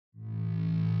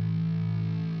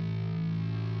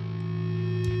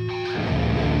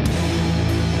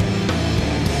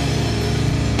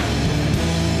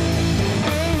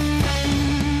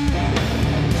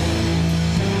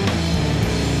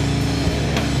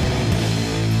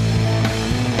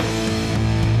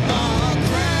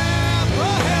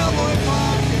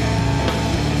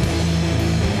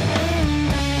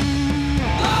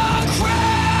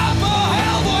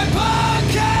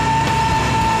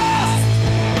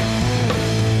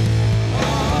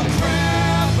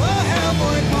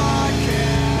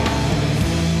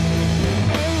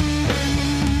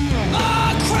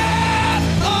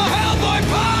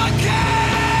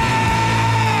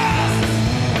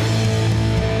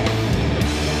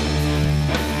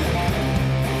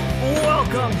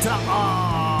Welcome to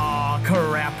Aw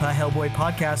Crap, a Hellboy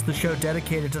podcast, the show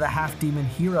dedicated to the half-demon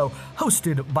hero,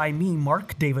 hosted by me,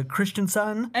 Mark David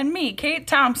Christensen. And me, Kate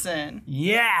Thompson.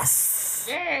 Yes!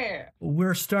 Yeah!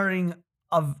 We're starting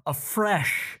a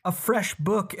fresh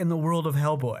book in the world of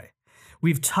Hellboy.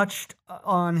 We've touched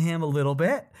on him a little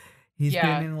bit. He's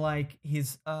been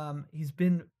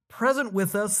present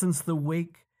with us since the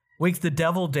Wake the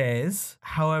Devil days.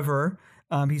 However,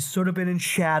 he's sort of been in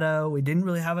shadow. We didn't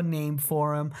really have a name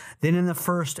for him. Then in the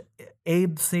first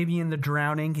Abe Sapien the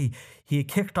Drowning, he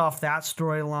kicked off that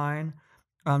storyline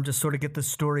to sort of get the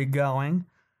story going.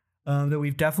 That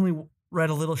we've definitely read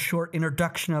a little short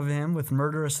introduction of him with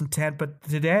Murderous Intent, but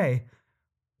today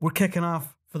we're kicking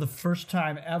off for the first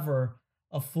time ever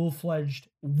a full-fledged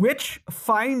witch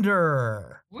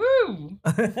finder. Woo!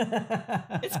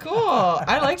 It's cool.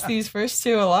 I liked these first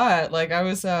two a lot. Like I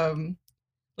was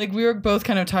we were both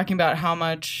kind of talking about how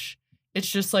much it's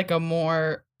just like a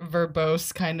more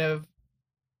verbose kind of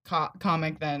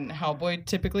comic than Hellboy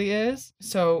typically is.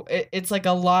 So it's like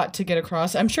a lot to get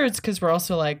across. I'm sure it's because we're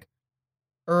also like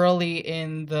early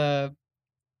in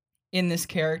this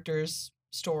character's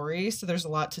story, so there's a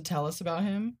lot to tell us about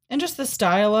him. And just the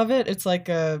style of it, it's like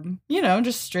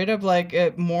just straight up like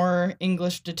a more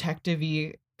English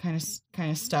detective-y kind of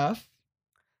stuff.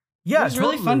 Yeah, it was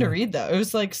really fun to read though. It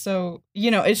was like, so,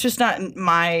 it's just not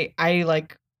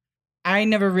I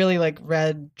never really like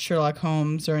read Sherlock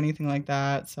Holmes or anything like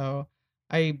that, so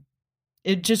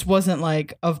it just wasn't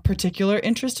like of particular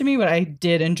interest to me, but I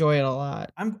did enjoy it a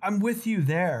lot. I'm with you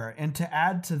there, and to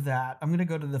add to that, I'm gonna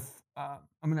go to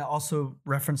I'm gonna also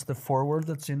reference the foreword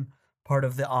that's in part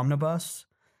of the omnibus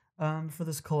for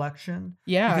this collection.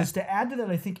 Yeah, because to add to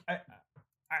that, I think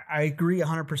I agree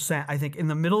 100%. I think in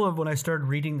the middle of when I started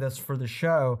reading this for the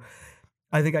show,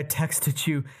 I think I texted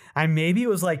you. Maybe it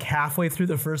was like halfway through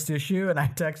the first issue, and I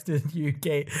texted you,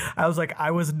 Kate. I was like,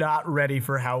 I was not ready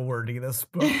for how wordy this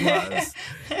book was.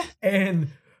 And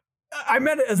I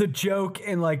meant it as a joke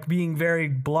and like being very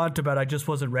blunt about I just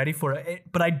wasn't ready for it.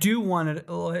 But I do want it,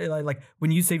 like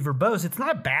when you say verbose, it's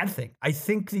not a bad thing. I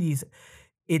think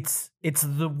it's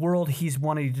the world he's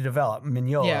wanting to develop,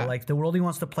 Mignola, like the world he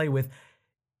wants to play with,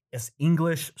 this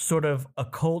English sort of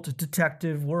occult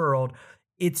detective world.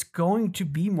 It's going to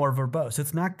be more verbose.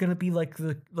 It's not going to be like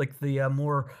the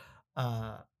more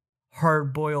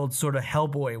hard-boiled sort of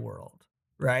Hellboy world,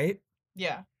 right?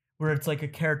 Yeah. Where it's like a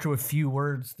character with few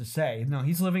words to say. No,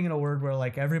 he's living in a world where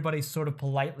like everybody sort of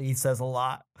politely says a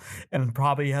lot and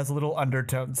probably has little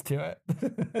undertones to it.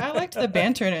 I liked the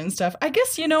banter in it and stuff. I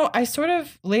guess, I sort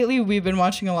of, lately we've been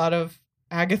watching a lot of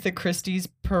Agatha Christie's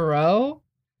Poirot,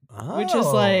 which is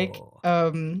like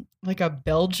a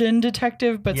Belgian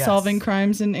detective, but solving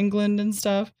crimes in England and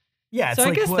stuff. Yeah, so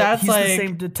I guess that's he's like the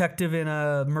same detective in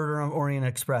a Murder on Orient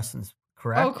Express,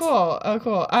 correct? Oh,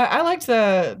 cool. I liked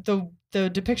the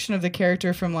depiction of the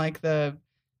character from like the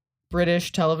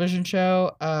British television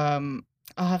show. I'll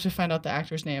have to find out the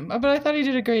actor's name, but I thought he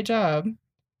did a great job.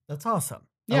 That's awesome.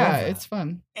 Yeah, it's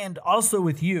fun. And also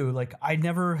with you, like I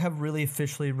never have really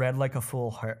officially read like a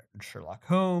full Sherlock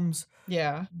Holmes.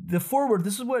 Yeah. The foreword,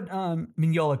 this is what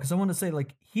Mignola, because I want to say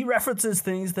like he references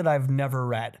things that I've never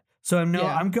read. So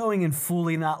I'm going in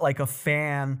fully not like a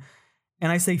fan.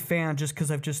 And I say fan just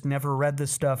because I've just never read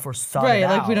this stuff or saw it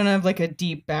out. Like we don't have like a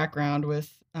deep background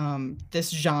with this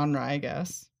genre, I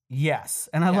guess. Yes.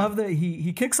 And I love that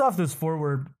he kicks off this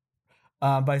foreword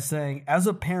by saying, as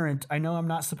a parent, I know I'm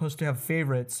not supposed to have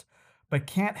favorites, but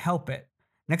can't help it.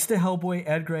 Next to Hellboy,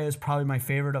 Ed Gray is probably my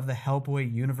favorite of the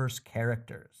Hellboy universe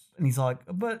characters. And he's like,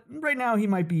 but right now he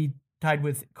might be tied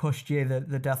with Koshtier,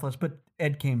 the Deathless, but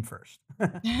Ed came first.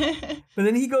 But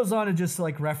then he goes on and just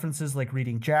like references like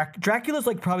reading Dracula's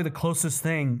like probably the closest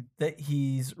thing that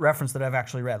he's referenced that I've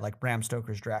actually read, like Bram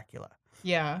Stoker's Dracula.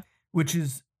 Yeah. Which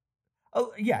is,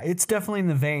 it's definitely in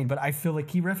the vein, but I feel like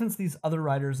he referenced these other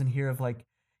writers in here of like,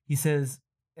 he says,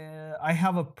 I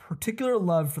have a particular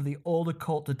love for the old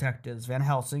occult detectives. Van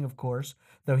Helsing, of course,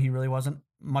 though he really wasn't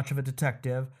much of a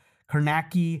detective.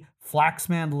 Carnacki,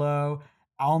 Flaxman Lowe,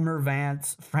 Almer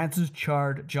Vance, Francis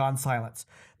Chard, John Silence.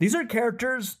 These are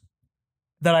characters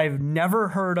that I've never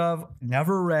heard of,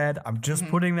 never read. I'm just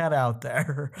putting that out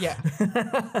there. Yeah.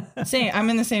 Same. I'm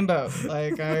in the same boat.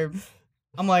 Like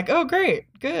I'm like, oh, great.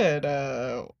 Good.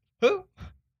 Who?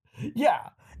 Yeah.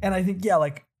 And I think,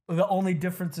 like the only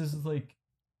difference is like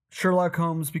Sherlock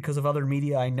Holmes because of other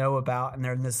media I know about, and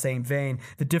they're in the same vein.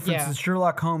 The difference is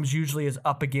Sherlock Holmes usually is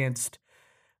up against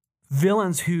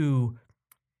villains who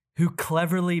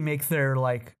cleverly make their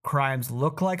like crimes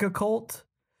look like a cult,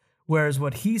 whereas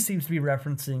what he seems to be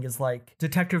referencing is like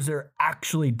detectives that are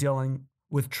actually dealing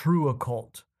with true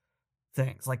occult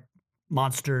things like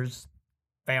monsters,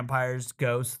 vampires,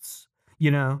 ghosts,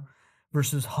 you know,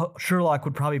 versus Sherlock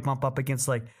would probably bump up against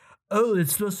like, oh,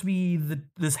 it's supposed to be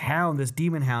this hound, this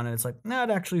demon hound, and it's like, no, it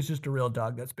actually is just a real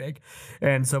dog that's big,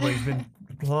 and somebody's been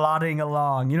plodding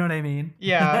along. You know what I mean?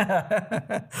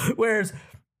 Yeah. Whereas,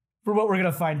 for what we're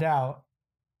gonna find out,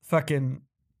 fucking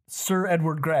Sir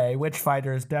Edward Grey,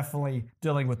 Witchfinder, is definitely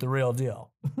dealing with the real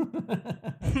deal.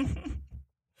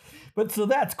 But so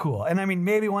that's cool. And I mean,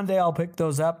 maybe one day I'll pick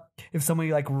those up if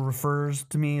somebody like refers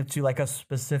to me to like a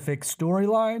specific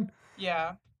storyline.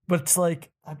 Yeah. But it's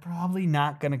like, I'm probably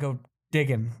not going to go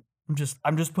digging. I'm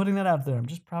just putting that out there. I'm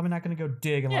just probably not going to go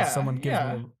dig unless someone gives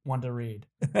me one to read.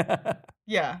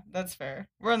 Yeah, that's fair.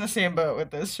 We're on the same boat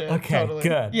with this shit. Okay, totally.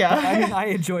 good. Yeah. I mean, I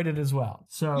enjoyed it as well.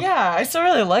 So yeah, I still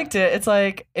really liked it. It's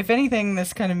like, if anything,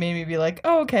 this kind of made me be like,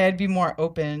 oh, okay, I'd be more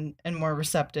open and more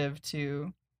receptive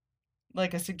to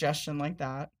like a suggestion like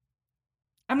that.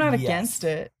 I'm not against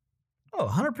it. Oh,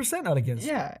 100% not against it.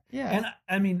 Yeah, yeah. And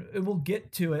I mean, we'll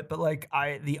get to it, but like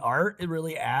the art, it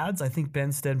really adds. I think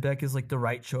Ben Stenbeck is like the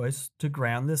right choice to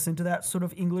ground this into that sort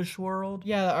of English world.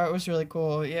 Yeah, the art was really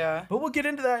cool. Yeah. But we'll get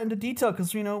into that into detail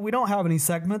because, you know, we don't have any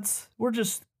segments. We're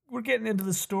getting into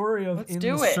the story of Let's In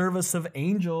do the it. Service of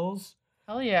Angels.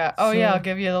 Hell yeah. Oh yeah, I'll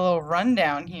give you a little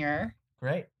rundown here.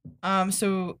 Great.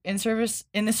 So in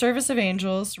the Service of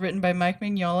Angels, written by Mike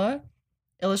Mignola,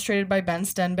 illustrated by Ben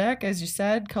Stenbeck, as you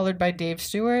said, colored by Dave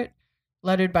Stewart,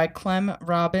 lettered by Clem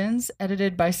Robbins,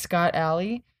 edited by Scott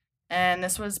Alley, and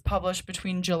this was published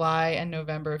between July and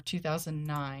November of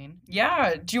 2009.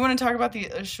 Yeah, do you want to talk about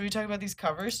should we talk about these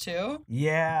covers too?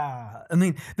 Yeah. I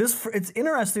mean, it's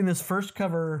interesting. This first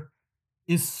cover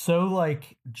is so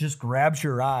like just grabs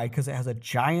your eye because it has a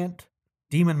giant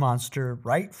demon monster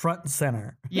right front and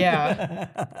center.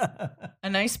 Yeah. A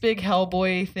nice big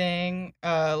Hellboy thing,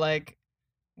 like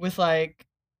with like,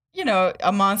 you know,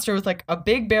 a monster with like a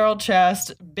big barrel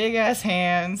chest, big ass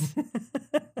hands,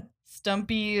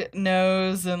 stumpy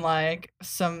nose, and like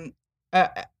some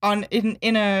in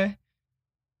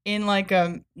like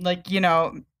you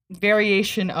know,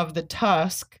 variation of the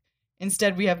tusk.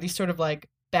 Instead, we have these sort of like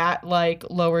bat-like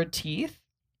lower teeth,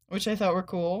 which I thought were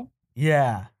cool.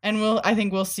 Yeah. And I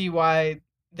think we'll see why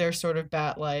they're sort of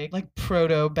bat-like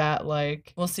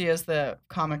proto-bat-like. We'll see as the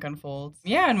comic unfolds.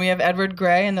 Yeah, and we have Edward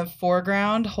Grey in the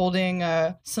foreground holding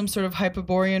some sort of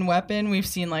Hyperborean weapon. We've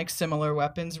seen like similar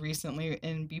weapons recently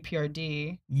in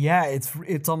BPRD. Yeah,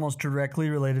 it's almost directly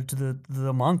related to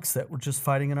the monks that were just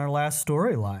fighting in our last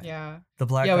storyline. Yeah. The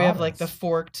Black Yeah, we have Goddess. like the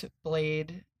forked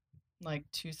blade, like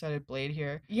two-sided blade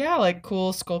here. Yeah, like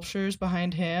cool sculptures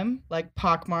behind him, like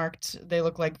pockmarked. They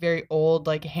look like very old,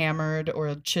 like hammered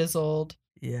or chiseled.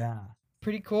 Yeah.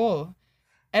 Pretty cool.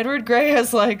 Edward Grey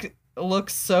has like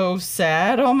looks so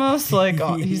sad almost, like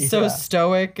he's so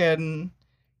stoic and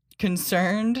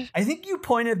concerned. I think you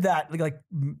pointed that like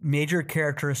major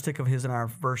characteristic of his in our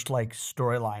first like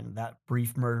storyline, that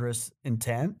brief murderous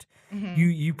intent. Mm-hmm.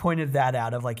 You pointed that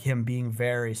out of like him being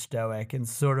very stoic and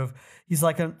sort of he's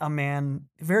like a man,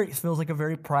 feels like a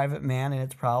very private man, and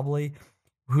it's probably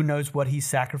who knows what he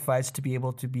sacrificed to be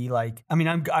able to be like. I mean,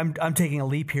 I'm taking a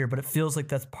leap here, but it feels like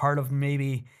that's part of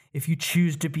maybe if you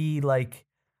choose to be like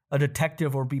a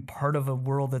detective or be part of a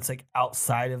world that's like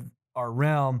outside of our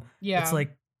realm. Yeah, it's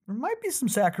like there might be some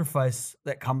sacrifice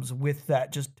that comes with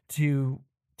that just to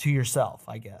yourself,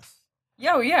 I guess.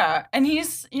 Yeah, and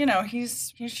he's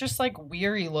just like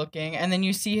weary looking, and then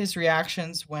you see his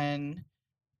reactions when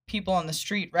people on the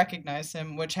street recognize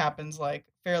him, which happens like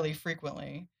fairly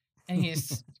frequently. And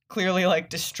he's clearly like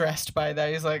distressed by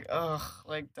that. He's like, ugh,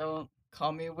 like don't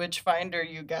call me Witchfinder,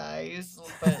 you guys.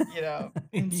 But you know,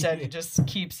 instead he just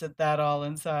keeps it that all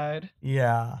inside.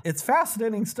 Yeah. It's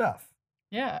fascinating stuff.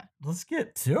 Yeah. Let's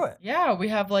get to it. Yeah, we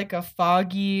have like a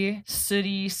foggy,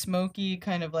 sooty, smoky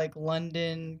kind of like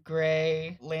London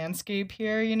gray landscape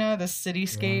here, you know, the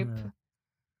cityscape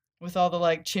with all the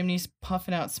like chimneys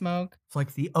puffing out smoke. It's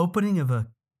like the opening of a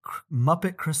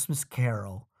Muppet Christmas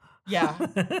Carol. Yeah.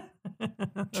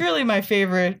 Truly my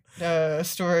favorite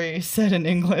story set in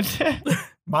England.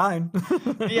 Mine.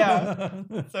 Yeah.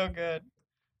 So good.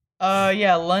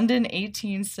 Yeah, London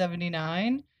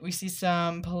 1879. We see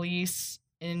some police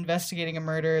investigating a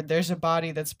murder. There's a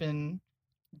body that's been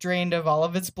drained of all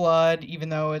of its blood, even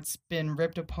though it's been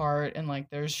ripped apart, and like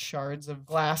there's shards of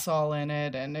glass all in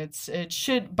it, and it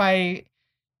should, by,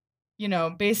 you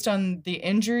know, based on the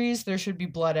injuries, there should be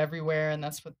blood everywhere, and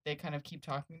that's what they kind of keep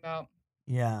talking about.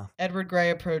 Yeah. Edward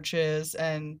Grey approaches,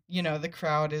 and, you know, the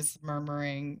crowd is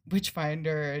murmuring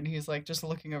Witchfinder, and he's like just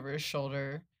looking over his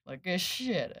shoulder. Like a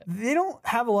shit. They don't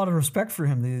have a lot of respect for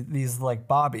him, these like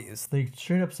bobbies. They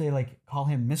straight up say, like, call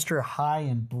him Mr. High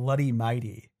and Bloody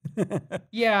Mighty.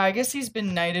 Yeah, I guess he's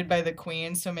been knighted by the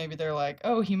queen, so maybe they're like,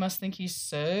 oh, he must think he's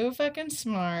so fucking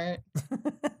smart.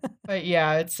 But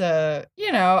yeah, it's I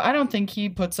don't think he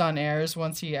puts on airs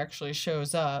once he actually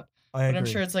shows up. I But agree. I'm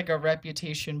sure it's like a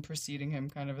reputation preceding him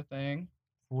kind of a thing.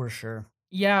 For sure.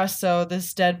 Yeah, so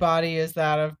this dead body is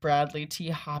that of Bradley T.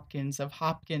 Hopkins of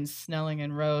Hopkins, Snelling,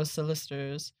 and Rose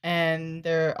Solicitors. And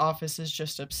their office is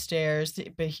just upstairs,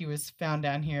 but he was found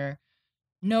down here.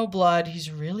 No blood.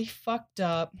 He's really fucked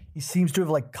up. He seems to have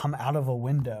like come out of a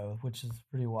window, which is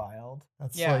pretty wild.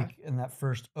 That's Yeah. like in that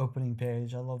first opening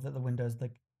page. I love that the window is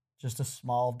like just a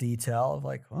small detail of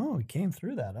like, oh, he came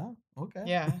through that, huh? Okay.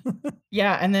 Yeah.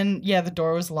 Yeah, and then the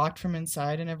door was locked from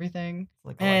inside and everything.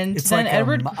 And it's then like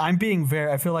Edward-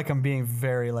 I feel like I'm being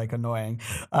very like annoying.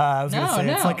 I was gonna No, say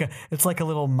no. it's like a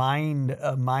little mind.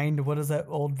 What is that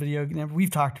old video game?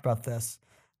 We've talked about this.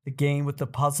 The game with the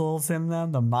puzzles in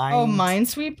them. The mind. Oh,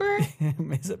 Minesweeper?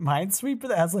 Is it Minesweeper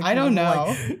that has like I don't little, know.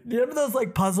 Like, do you remember those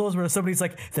like puzzles where somebody's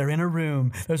like they're in a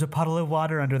room, there's a puddle of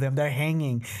water under them, they're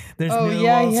hanging, there's Oh, no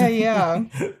yeah, walls. yeah.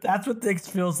 That's what this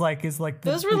feels like. Is like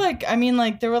Those were like, I mean,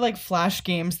 like, there were like flash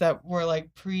games that were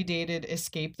like predated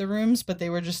Escape the Rooms, but they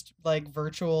were just like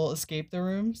virtual Escape the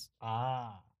Rooms.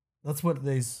 That's what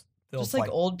these. Just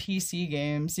like old PC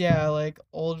games. Yeah, like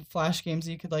old flash games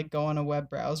you could like go on a web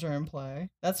browser and play.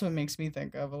 That's what makes me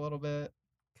think of a little bit.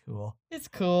 Cool. It's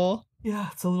cool. Yeah,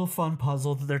 it's a little fun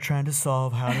puzzle that they're trying to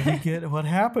solve. How did he get? What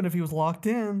happened if he was locked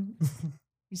in?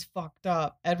 He's fucked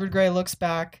up. Edward Grey looks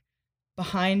back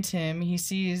behind him. He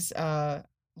sees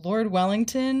Lord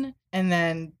Wellington, and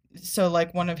then so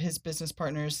like one of his business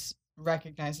partners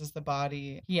recognizes the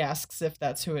body. He asks if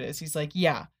that's who it is. He's like,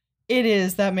 yeah, it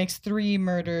is. That makes 3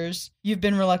 murders. You've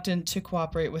been reluctant to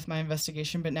cooperate with my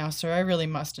investigation, but now, sir, I really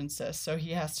must insist. So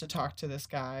he has to talk to this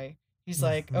guy. He's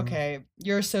like, okay,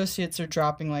 your associates are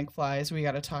dropping like flies. We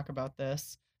got to talk about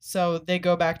this. So they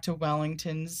go back to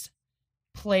Wellington's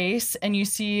place, and you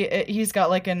see he's got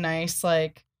like a nice,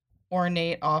 like,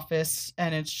 ornate office,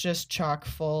 and it's just chock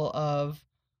full of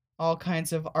all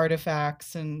kinds of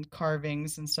artifacts and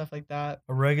carvings and stuff like that.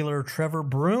 A regular Trevor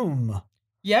Broom.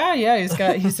 Yeah,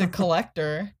 he's a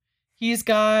collector. He's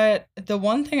got, the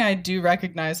one thing I do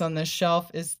recognize on this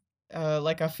shelf is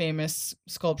like a famous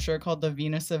sculpture called the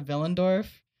Venus of Willendorf,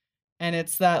 and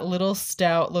it's that little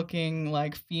stout looking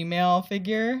like female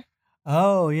figure.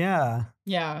 Oh yeah.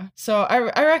 Yeah, so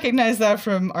I recognize that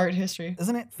from art history.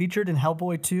 Isn't it featured in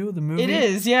Hellboy 2, the movie? It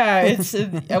is, yeah. It's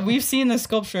we've seen the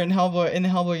sculpture in the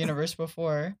Hellboy universe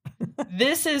before.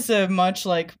 This is a much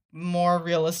like more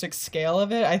realistic scale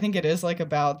of it. I think it is like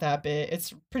about that big.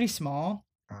 It's pretty small.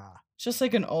 It's just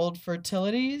like an old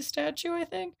fertility statue, I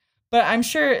think. But I'm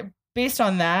sure based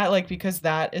on that, like because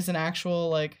that is an actual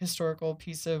like historical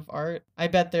piece of art, I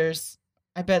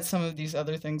bet some of these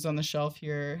other things on the shelf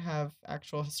here have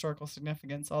actual historical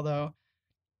significance, although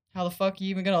how the fuck are you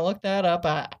even gonna look that up?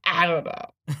 I don't know.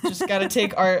 Just gotta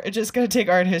take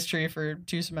art history for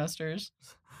 2 semesters.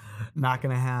 Not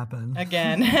gonna happen.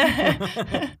 Again.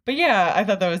 But yeah, I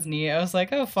thought that was neat. I was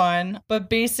like, oh, fun. But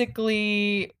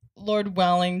basically, Lord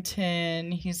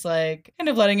Wellington, he's like kind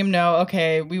of letting him know,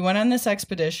 okay, we went on this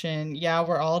expedition. Yeah,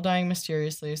 we're all dying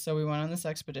mysteriously. So we went on this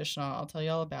expedition. I'll tell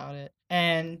you all about it.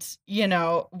 And,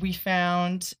 we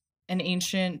found an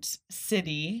ancient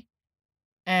city,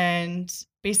 and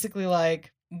basically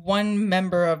like one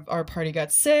member of our party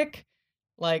got sick,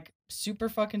 like super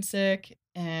fucking sick,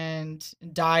 and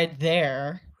died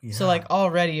there. Yeah. So like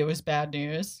already it was bad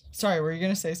news. Sorry, were you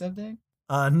going to say something?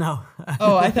 No.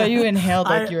 Oh, I thought you inhaled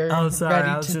like you were Oh, sorry. ready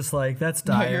I was to... just like, that's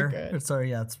No, you're dire. good. Sorry,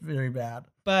 yeah, it's very bad.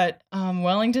 But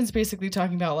Wellington's basically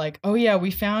talking about like, oh yeah, we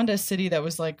found a city that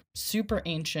was like super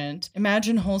ancient.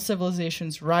 Imagine whole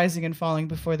civilizations rising and falling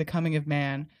before the coming of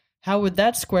man. How would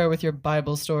that square with your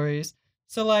Bible stories?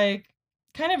 So like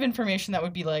kind of information that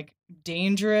would be like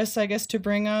dangerous, I guess, to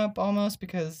bring up almost,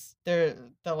 because the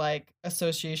like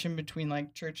association between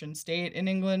like church and state in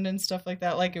England and stuff like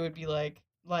that. Like it would be like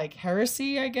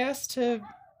heresy, I guess, to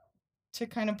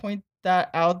kind of point that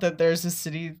out, that there's a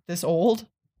city this old.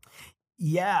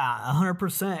 Yeah,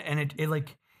 100%. And it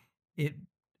like it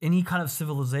any kind of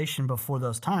civilization before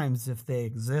those times, if they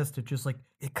exist, it just like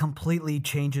it completely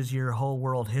changes your whole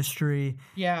world history.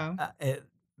 Yeah.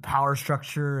 Power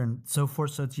structure and so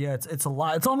forth. So it's a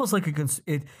lot. It's almost like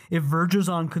it verges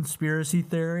on conspiracy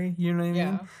theory. You know what I mean?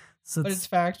 Yeah. So But it's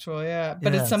factual, yeah.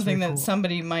 But Yeah, it's something very that cool.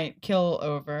 somebody might kill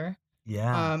over.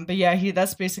 yeah. But yeah,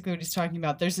 that's basically what he's talking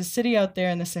about. There's a city out there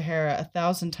in the Sahara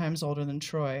 1,000 times older than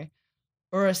Troy.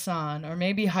 Urasan, or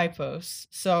maybe Hypos.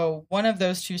 So one of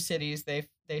those two cities they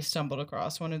stumbled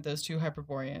across, one of those two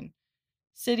Hyperborean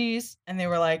cities, and they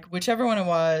were like, whichever one it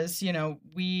was,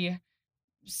 we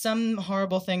some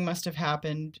horrible thing must have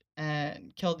happened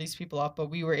and killed these people off, but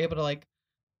we were able to like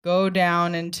go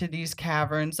down into these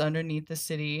caverns underneath the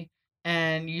city,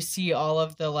 and you see all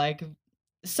of the like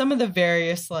some of the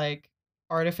various like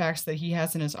artifacts that he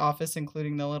has in his office,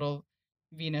 including the little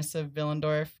Venus of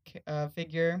Willendorf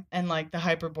figure, and like the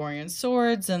Hyperborean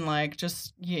swords, and like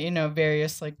just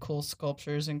various like cool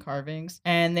sculptures and carvings.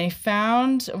 And they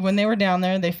found, when they were down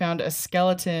there, they found a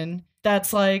skeleton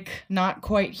that's like not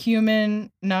quite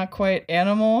human, not quite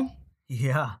animal.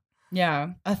 Yeah. Yeah,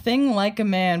 a thing like a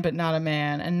man, but not a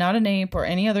man, and not an ape or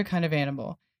any other kind of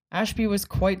animal. Ashby was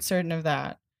quite certain of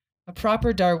that. A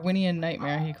proper Darwinian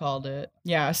nightmare, he called it.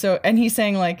 Yeah, so, and he's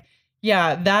saying, like,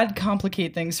 yeah, that'd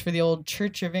complicate things for the old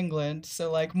Church of England.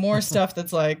 So, like, more stuff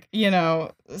that's like,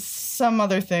 some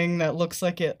other thing that looks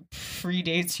like it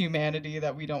predates humanity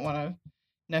that we don't want to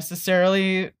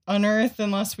necessarily unearth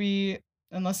unless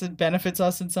it benefits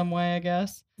us in some way, I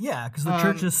guess. Yeah, because the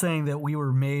church is saying that we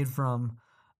were made from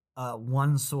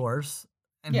one source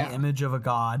and the image of a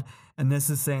god, and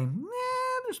this is saying,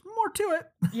 there's more to it.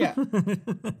 Yeah.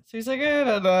 So he's like, I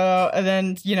don't know. And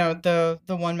then, the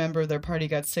one member of their party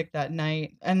got sick that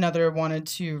night. Another wanted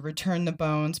to return the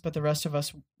bones, but the rest of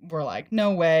us were like,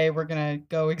 no way. We're going to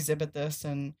go exhibit this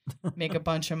and make a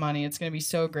bunch of money. It's going to be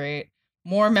so great.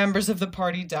 More members of the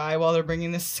party die while they're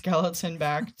bringing this skeleton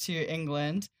back to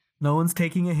England. No one's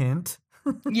taking a hint.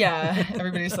 Yeah,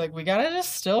 everybody's like, we gotta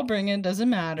just still bring it,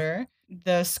 doesn't matter.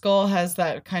 The skull has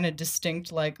that kind of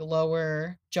distinct like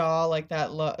lower jaw, like that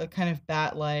kind of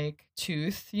bat-like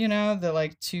tooth, the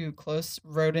like too close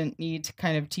rodent neat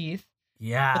kind of teeth.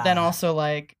 Yeah. But then also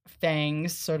like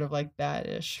fangs, sort of like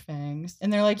bat-ish fangs.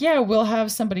 And they're like, yeah, we'll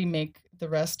have somebody make the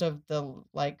rest of the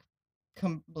like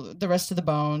the rest of the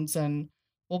bones, and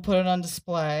we'll put it on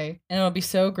display, and it'll be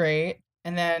so great.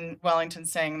 And then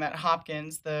Wellington's saying that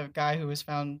Hopkins, the guy who was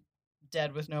found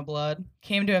dead with no blood,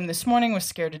 came to him this morning, was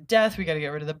scared to death. We got to get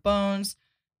rid of the bones.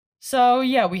 So,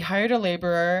 yeah, we hired a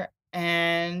laborer,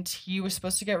 and he was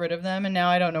supposed to get rid of them, and now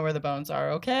I don't know where the bones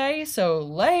are, okay? So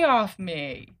lay off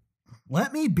me.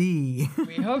 Let me be.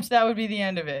 We hoped that would be the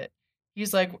end of it.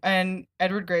 He's like, and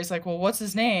Edward Gray's like, well, what's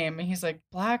his name? And he's like,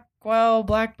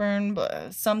 Blackburn,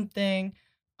 something.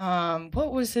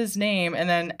 What was his name? And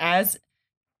then as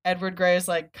Edward Gray is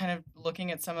like kind of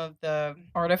looking at some of the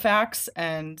artifacts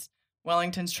and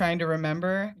Wellington's trying to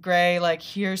remember, Gray like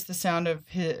hears the sound of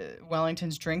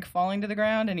Wellington's drink falling to the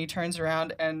ground, and he turns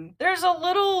around and there's a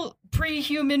little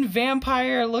pre-human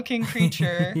vampire looking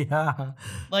creature. Yeah.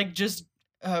 Like just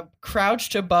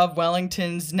crouched above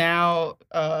Wellington's now,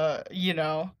 a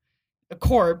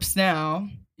corpse now.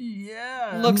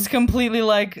 Yeah. Looks completely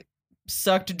like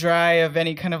sucked dry of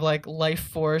any kind of like life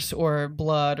force or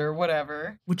blood or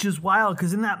whatever. Which is wild,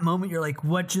 because in that moment you're like,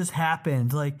 what just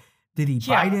happened? Like, did he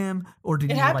bite him, or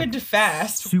did it happened like,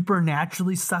 fast,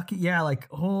 supernaturally suck it? Yeah, like,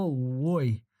 oh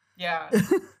boy. Yeah.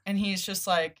 And he's just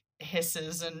like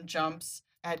hisses and jumps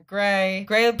at Gray.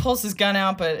 Gray pulls his gun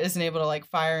out but isn't able to like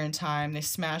fire in time. They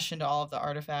smash into all of the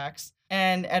artifacts.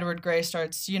 And Edward Gray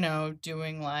starts,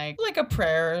 doing like a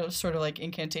prayer, sort of like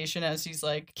incantation, as he's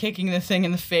like kicking the thing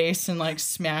in the face and like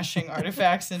smashing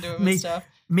artifacts into him and stuff.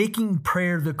 Making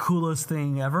prayer the coolest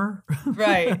thing ever.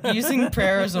 Right. Using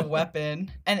prayer as a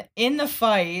weapon. And in the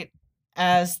fight,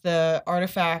 as the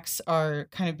artifacts are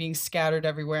kind of being scattered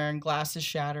everywhere and glass is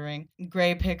shattering,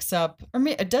 Gray picks up, or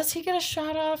does he get a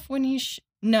shot off when he?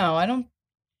 No, I don't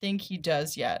think he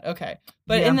does yet. Okay,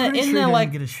 but yeah, in the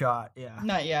like, get a shot. Yeah,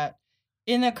 not yet.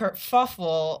 In the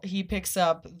kerfuffle, he picks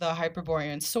up the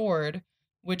Hyperborean sword,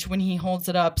 which when he holds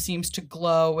it up seems to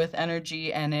glow with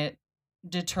energy, and it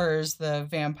deters the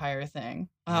vampire thing.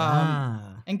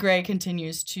 And Gray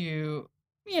continues to,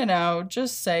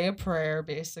 just say a prayer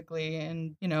basically,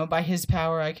 and, by his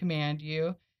power I command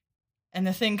you. And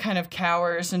the thing kind of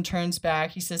cowers and turns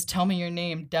back. He says, tell me your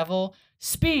name, devil,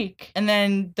 speak. And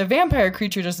then the vampire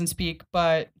creature doesn't speak,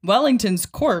 but Wellington's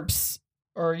corpse,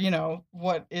 or,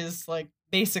 what is like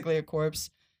basically a corpse,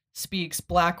 speaks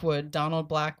Blackwood, Donald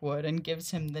Blackwood, and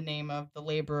gives him the name of the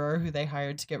laborer who they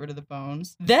hired to get rid of the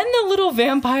bones. Then the little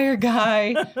vampire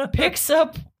guy picks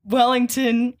up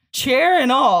Wellington, chair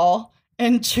and all,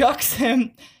 and chucks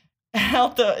him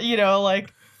out the,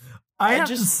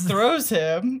 throws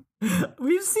him.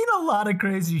 We've seen a lot of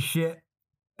crazy shit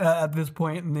at this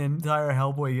point in the entire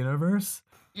Hellboy universe.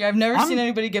 Yeah, I've never seen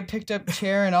anybody get picked up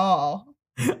chair and all.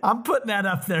 I'm putting that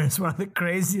up there as one of the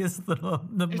craziest little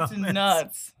It's moments.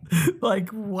 nuts. Like,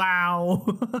 wow.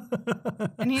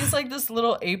 And he's like this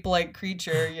little ape-like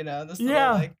creature, this little,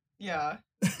 Yeah. yeah.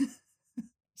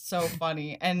 So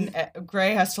funny. And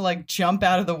Gray has to like jump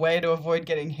out of the way to avoid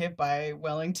getting hit by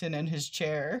Wellington and his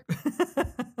chair.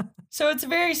 So it's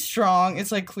very strong.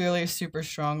 It's like clearly a super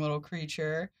strong little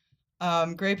creature.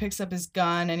 Gray picks up his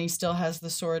gun and he still has the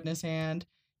sword in his hand.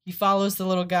 He follows the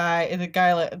little guy.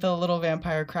 The little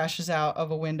vampire crashes out of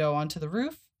a window onto the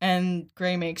roof, and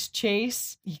Gray makes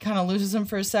chase. He kind of loses him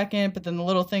for a second, but then the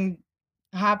little thing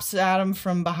hops at him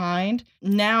from behind.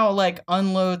 Now, like,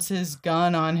 unloads his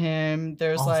gun on him.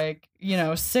 There's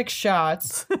 6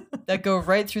 shots that go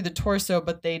right through the torso,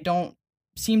 but they don't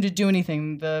seem to do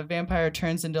anything. The vampire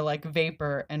turns into like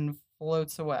vapor and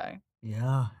floats away.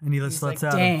 Yeah, and he just lets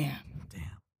out. Damn.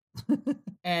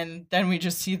 And then we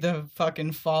just see the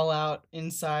fucking fallout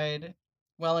inside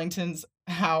Wellington's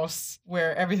house,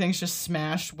 where everything's just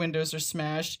smashed. Windows are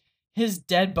smashed. His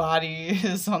dead body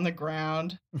is on the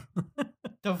ground,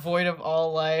 devoid of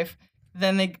all life.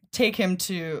 Then they take him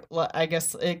to, I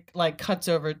guess it like cuts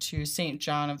over to St.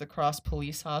 John of the Cross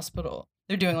Police Hospital.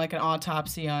 They're doing like an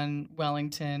autopsy on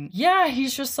Wellington. Yeah,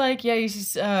 he's just like,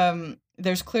 he's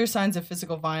there's clear signs of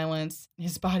physical violence.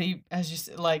 His body, as you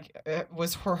said,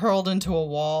 was hurled into a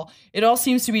wall. It all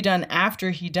seems to be done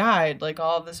after he died. Like,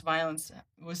 all of this violence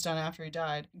was done after he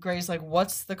died. Gray's like,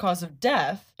 what's the cause of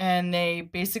death? And they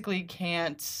basically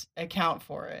can't account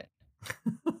for it.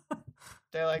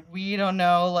 They're like, we don't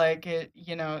know. Like,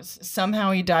 somehow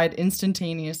he died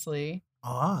instantaneously.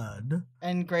 Odd.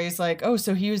 And Gray's like, oh,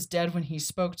 so he was dead when he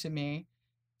spoke to me.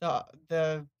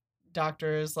 The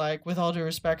doctor is like, with all due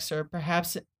respect, sir,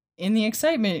 perhaps in the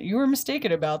excitement you were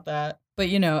mistaken about that. But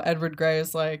Edward Gray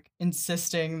is like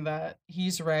insisting that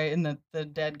he's right and that the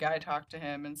dead guy talked to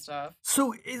him and stuff.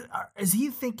 So is he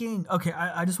thinking, okay,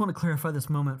 I just want to clarify this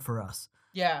moment for us.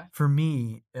 Yeah. For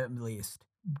me, at least.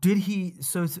 Did he,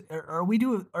 are we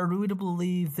to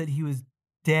believe that he was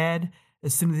dead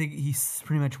as soon as he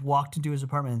pretty much walked into his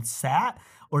apartment and sat,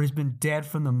 or he's been dead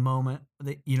from the moment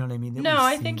that, you know what I mean? No,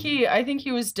 I think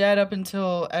he was dead up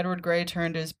until Edward Gray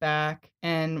turned his back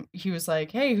and he was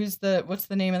like, hey, what's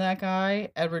the name of that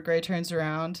guy? Edward Gray turns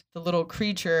around, the little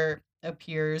creature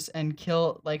appears and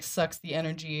sucks the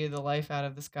energy, the life out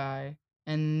of this guy.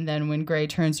 And then when Gray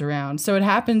turns around, so it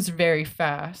happens very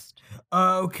fast.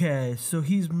 Okay, so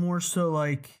he's more so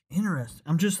like interesting.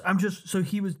 I'm just. So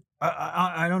he was.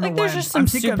 I don't know. Like, there's just some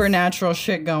supernatural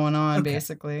shit going on,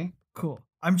 basically. Cool.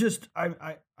 I'm just.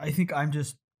 I think I'm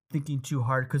just thinking too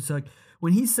hard, because like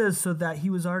when he says so that he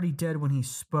was already dead when he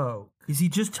spoke, is he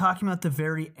just talking about the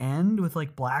very end with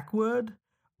like Blackwood?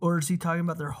 Or is he talking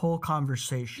about their whole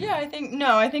conversation? Yeah, I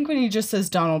think when he just says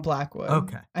Donald Blackwood.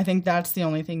 Okay. I think that's the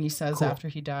only thing he says after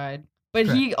he died. But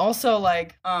Correct. he also,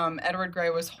 Edward Gray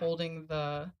was holding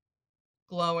the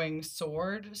glowing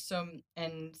sword,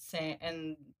 and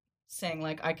saying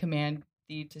like, I command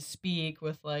thee to speak,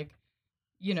 with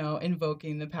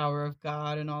invoking the power of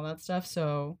God and all that stuff.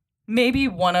 So maybe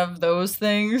one of those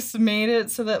things made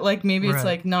it so that maybe it's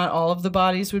like not all of the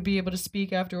bodies would be able to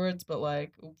speak afterwards, but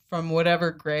from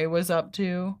whatever Gray was up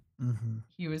to,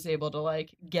 he was able to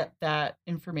get that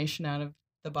information out of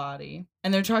the body.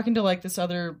 And they're talking to this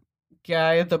other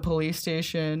guy at the police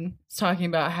station. It's talking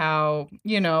about how,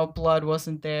 blood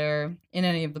wasn't there in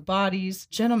any of the bodies.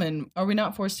 Gentlemen, are we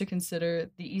not forced to consider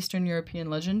the Eastern European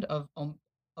legend of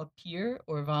a peer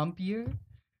or vampire?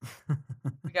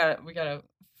 we got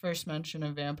first mention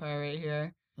of vampire right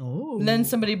here. Oh. And then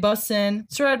somebody busts in.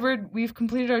 Sir Edward, we've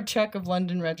completed our check of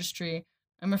London registry.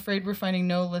 I'm afraid we're finding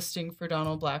no listing for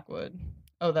Donald Blackwood.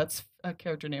 Oh, that's a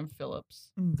character named Phillips.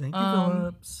 Thank you,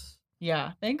 Phillips.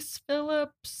 Yeah, thanks,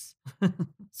 Phillips.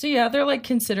 So yeah, they're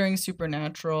considering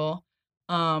supernatural.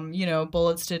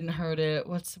 Bullets didn't hurt it.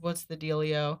 What's the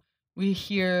dealio? We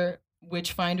hear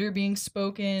Witchfinder being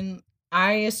spoken.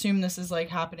 I assume this is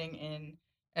happening in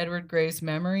Edward Gray's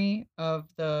memory of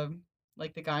the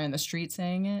guy in the street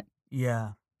saying it.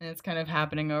 Yeah. And it's kind of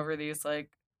happening over these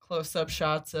close-up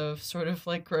shots of sort of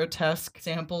grotesque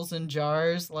samples in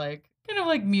jars, kind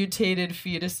of mutated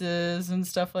fetuses and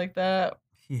stuff like that.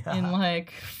 Yeah. Oh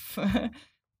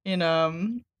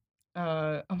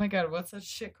my god, what's that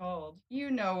shit called?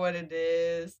 You know what it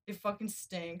is. It fucking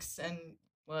stinks and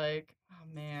oh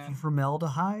man.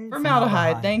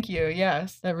 Formaldehyde? Thank you.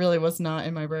 Yes. That really was not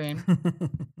in my brain.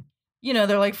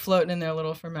 They're floating in their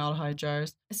little formaldehyde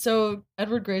jars. So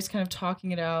Edward Gray's kind of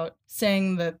talking it out,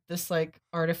 saying that this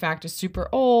artifact is super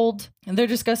old. And they're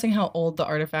discussing how old the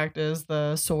artifact is,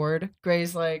 the sword.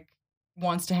 Gray's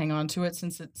wants to hang on to it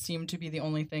since it seemed to be the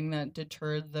only thing that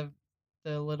deterred the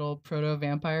the little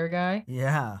proto-vampire guy.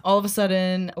 Yeah. All of a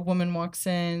sudden, a woman walks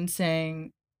in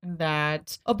saying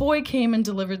that a boy came and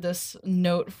delivered this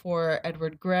note for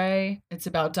Edward Grey. It's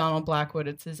about Donald Blackwood.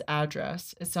 It's his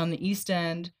address. It's on the East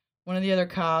End. One of the other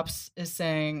cops is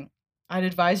saying, I'd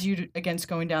advise you against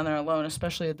going down there alone,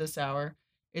 especially at this hour.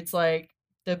 It's like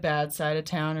the bad side of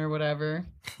town or whatever.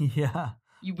 Yeah.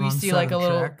 We see like a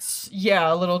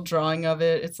little drawing of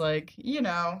it. It's like,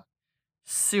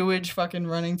 sewage fucking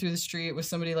running through the street with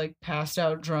somebody like passed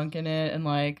out drunk in it, and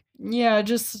like,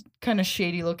 just kind of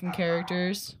shady looking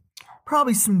characters.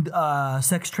 Probably some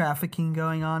sex trafficking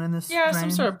going on in this. Yeah,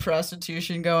 some sort of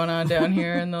prostitution going on down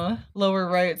here in the lower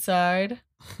right side.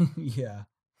 Yeah.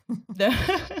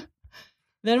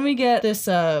 Then we get this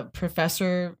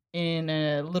professor in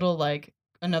a little like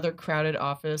another crowded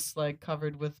office, like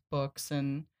covered with books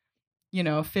and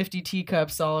 50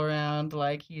 teacups all around.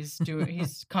 Like he's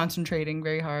concentrating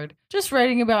very hard, just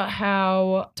talking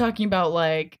about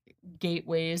like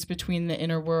gateways between the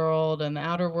inner world and the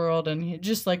outer world, and he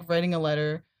just like writing a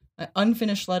letter, an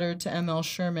unfinished letter to M.L.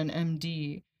 Sherman,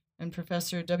 M.D. and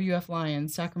Professor W.F.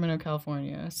 Lyons, Sacramento,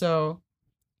 California. So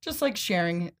just like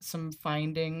sharing some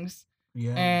findings.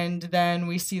 Yeah. And then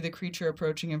we see the creature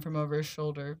approaching him from over his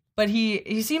shoulder. But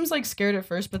he seems like scared at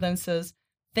first, but then says,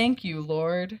 "Thank you,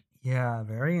 Lord." Yeah,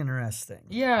 very interesting.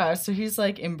 Yeah, so he's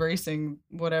like embracing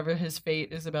whatever his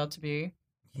fate is about to be.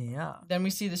 Yeah. Then we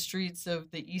see the streets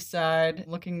of the east side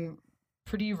looking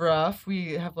pretty rough.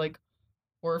 We have like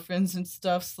orphans and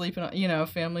stuff sleeping on,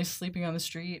 families sleeping on the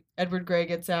street. Edward Grey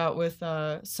gets out with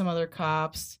some other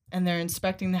cops, and they're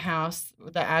inspecting the house,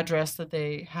 the address that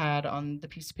they had on the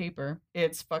piece of paper.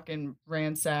 It's fucking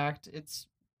ransacked. It's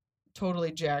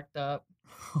totally jacked up.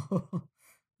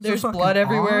 There's blood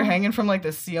everywhere hanging from like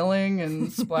the ceiling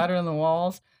and splattered on the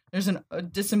walls. There's a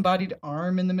disembodied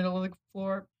arm in the middle of the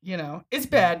floor. It's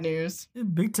bad news.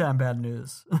 Big time bad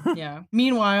news. Yeah.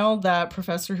 Meanwhile, that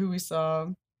professor who we saw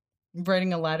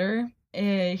writing a letter,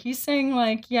 he's saying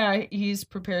like, he's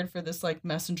prepared for this like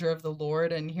messenger of the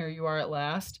Lord, and here you are at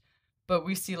last. But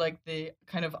we see like the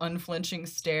kind of unflinching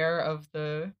stare of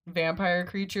the vampire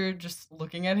creature just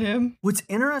looking at him. What's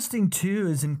interesting too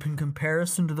is in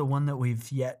comparison to the one that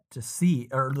we've yet to see,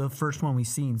 or the first one we've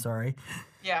seen, sorry.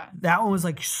 Yeah. That one was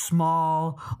like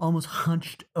small, almost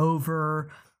hunched over,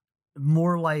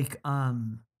 more like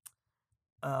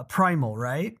primal,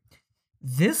 right?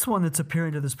 This one that's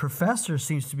appearing to this professor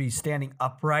seems to be standing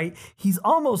upright. He's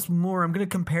almost more, I'm going to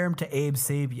compare him to Abe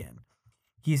Sapien.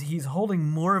 He's holding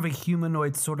more of a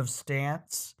humanoid sort of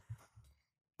stance,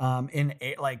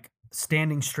 like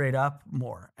standing straight up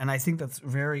more. And I think that's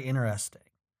very interesting.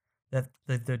 That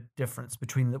the difference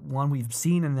between the one we've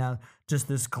seen and now just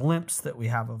this glimpse that we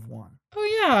have of one.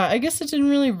 Oh yeah, I guess it didn't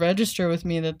really register with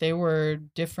me that they were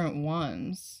different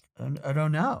ones. I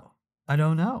don't know. I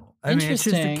mean, it's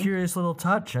just a curious little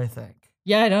touch, I think.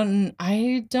 Yeah,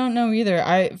 I don't know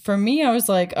either. For me, I was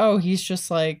like, oh, he's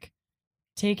just like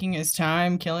taking his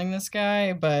time killing this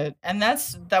guy, and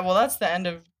that's the end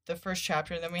of the first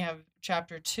chapter. Then we have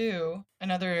chapter 2,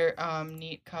 another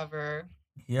neat cover.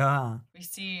 Yeah. We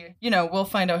see, we'll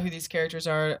find out who these characters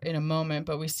are in a moment,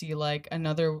 but we see like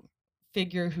another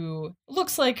figure who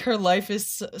looks like her life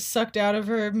is sucked out of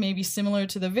her, maybe similar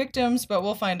to the victims, but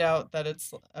we'll find out that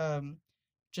it's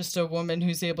just a woman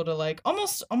who's able to like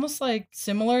almost like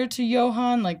similar to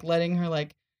Johann, like letting her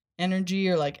like energy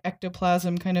or like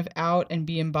ectoplasm kind of out and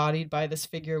be embodied by this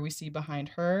figure we see behind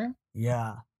her.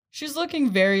 Yeah. She's looking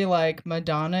very like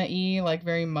Madonna-y, like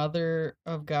very Mother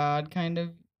of God kind of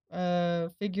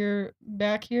figure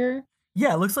back here.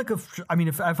 Yeah, it looks like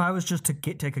if I was just to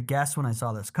take a guess when I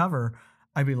saw this cover,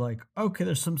 I'd be like, okay,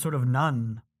 there's some sort of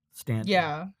nun standing.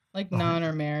 Yeah, like Nun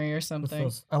or Mary or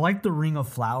something. I like the ring of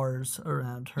flowers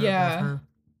around her.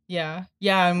 Yeah.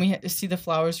 Yeah, and we see the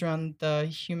flowers around the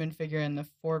human figure in the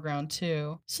foreground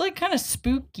too. It's like kind of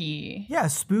spooky. Yeah,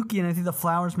 spooky, and I think the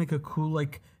flowers make a cool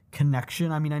like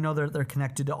connection. I mean, I know they're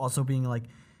connected to also being like,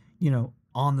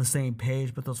 on the same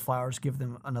page, but those flowers give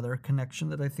them another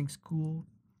connection that I think's cool.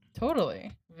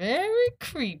 Totally. Very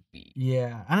creepy.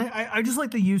 Yeah, and I just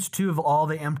like the use too of all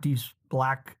the empty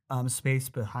black space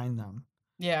behind them.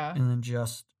 Yeah, and then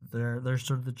just they're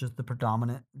sort of just the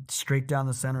predominant straight down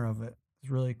the center of it. It's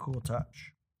really a cool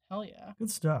touch. Hell yeah. Good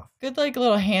stuff. Good like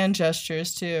little hand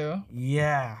gestures too.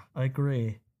 Yeah, I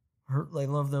agree. I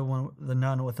love the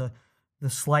nun with the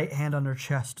slight hand on her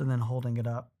chest and then holding it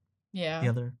up. Yeah. The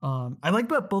other. I like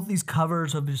that both these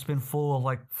covers have just been full of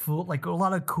like a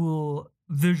lot of cool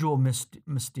visual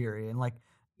mystery and like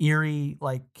eerie,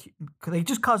 like they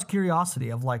just cause curiosity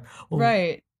of like, well,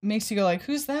 right. makes you go like,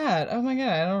 who's that? Oh my god,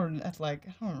 I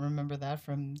don't remember that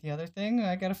from the other thing.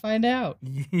 I gotta find out.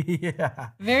 Yeah.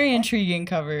 Very intriguing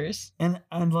covers. And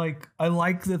like I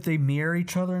like that they mirror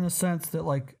each other in a sense that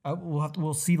like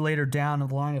we'll see later down the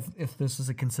line if this is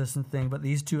a consistent thing, but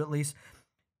these two at least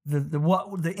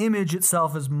the image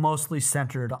itself is mostly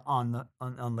centered on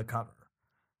the cover.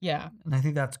 Yeah. And I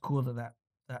think that's cool that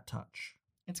touch.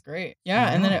 It's great.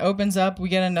 Yeah, and then it opens up. We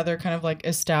get another kind of like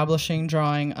establishing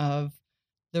drawing of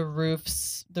the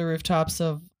rooftops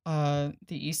of the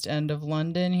East End of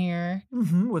London here.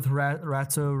 Mm-hmm. With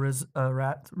Rizzo the rat.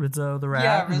 Yeah, Rizzo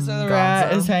the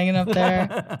rat is hanging up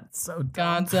there. So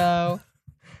dumb. Gonzo.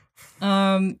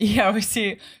 Yeah, we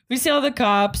see all the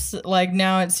cops. Like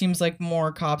now it seems like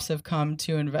more cops have come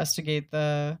to investigate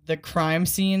the crime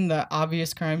scene, the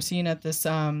obvious crime scene at this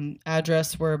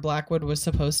address where Blackwood was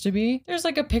supposed to be. There's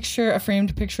like a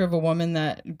framed picture of a woman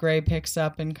that Gray picks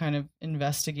up and kind of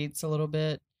investigates a little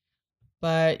bit.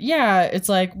 But yeah, it's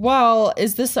like, well,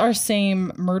 is this our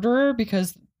same murderer?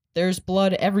 Because there's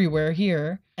blood everywhere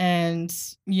here. And,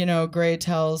 you know, Gray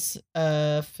tells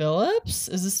Phillips,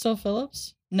 is this still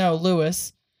Phillips? No,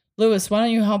 Lewis. Lewis, why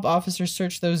don't you help officers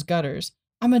search those gutters?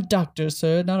 I'm a doctor,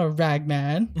 sir, not a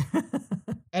ragman.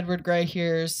 Edward Gray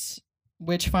hears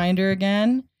Witchfinder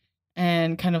again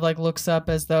and kind of like looks up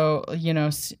as though, you know,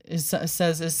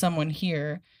 says, is someone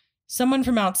here? Someone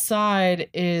from outside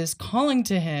is calling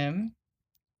to him,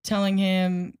 telling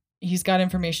him he's got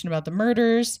information about the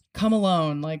murders. Come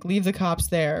alone, like leave the cops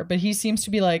there. But he seems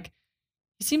to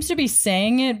be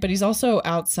saying it, but he's also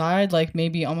outside, like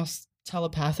maybe almost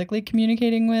telepathically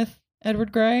communicating with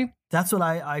Edward Gray. That's what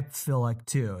I feel like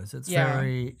too.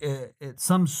 It's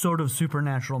some sort of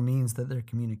supernatural means that they're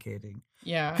communicating.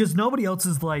 Yeah, because nobody else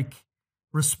is like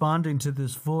responding to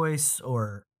this voice,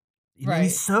 or right.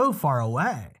 He's so far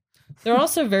away. They're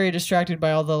also very distracted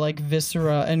by all the like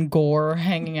viscera and gore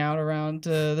hanging out around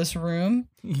this room.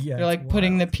 Yeah, they're like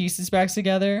putting the pieces back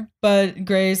together. But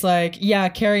Gray's like, yeah,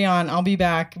 carry on. I'll be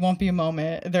back. It won't be a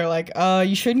moment. They're like,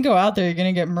 you shouldn't go out there. You're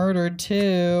going to get murdered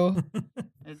too.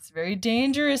 It's very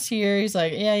dangerous here. He's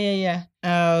like, yeah.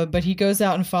 But he goes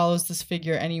out and follows this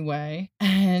figure anyway.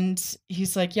 And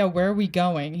he's like, yeah, where are we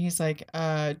going? He's like,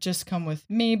 just come with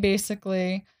me,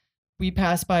 basically. We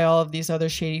pass by all of these other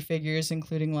shady figures,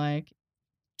 including like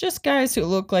just guys who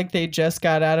look like they just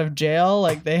got out of jail.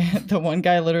 Like the one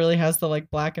guy literally has the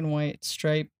like black and white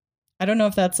stripe. I don't know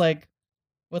if that's like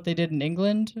what they did in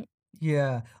England.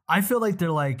 Yeah, I feel like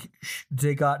they're like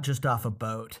they got just off a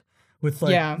boat with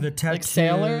like the tattoos. Like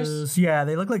sailors. Yeah,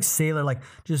 they look like sailor, like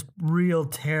just real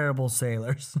terrible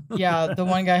sailors. Yeah, the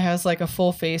one guy has like a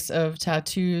full face of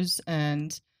tattoos,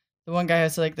 and the one guy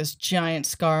has like this giant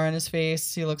scar on his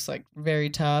face. He looks like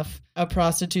very tough. A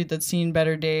prostitute that's seen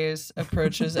better days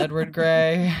approaches Edward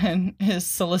Gray and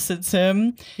solicits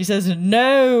him. He says,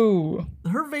 no.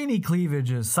 Her veiny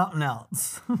cleavage is something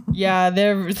else. Yeah,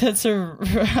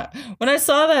 when I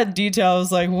saw that detail, I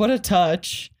was like, what a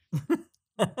touch.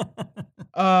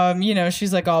 You know,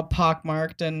 she's like all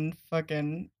pockmarked and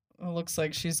fucking looks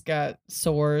like she's got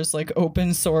sores, like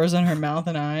open sores on her mouth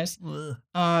and eyes.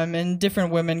 And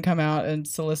different women come out and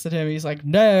solicit him. He's like,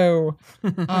 no.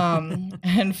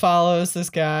 And follows this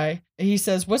guy. He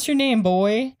says, what's your name,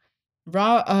 boy?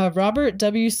 Robert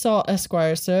W. Salt,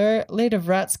 Esquire, sir, late of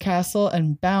Rat's Castle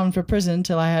and bound for prison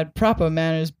till I had proper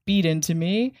manners beat into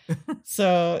me.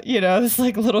 So, you know, this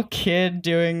like little kid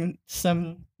doing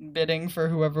some bidding for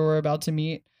whoever we're about to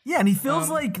meet. Yeah, and he feels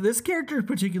like this character in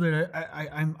particular.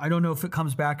 I don't know if it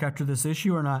comes back after this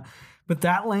issue or not, but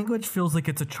that language feels like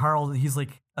it's he's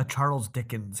like a Charles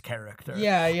Dickens character.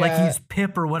 Yeah. Like he's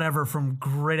Pip or whatever from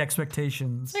Great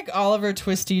Expectations. It's like Oliver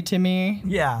Twisty to me.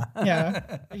 Yeah.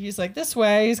 Yeah. He's like this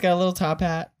way. He's got a little top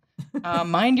hat.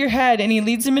 Mind your head, and he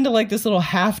leads him into like this little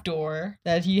half door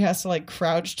that he has to like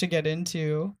crouch to get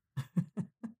into.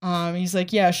 He's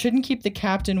like, yeah, shouldn't keep the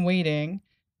captain waiting.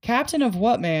 Captain of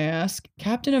what, may I ask?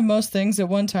 Captain of most things at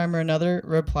one time or another,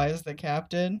 replies the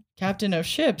captain. Captain of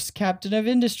ships, captain of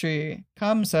industry.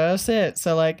 Come, sir, sit.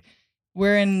 So, like,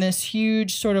 we're in this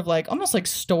huge sort of, like, almost like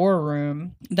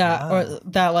storeroom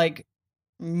that like,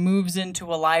 moves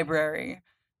into a library.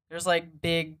 There's, like,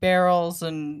 big barrels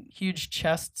and huge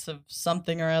chests of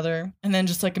something or other. And then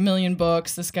just, like, a million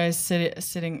books. This guy's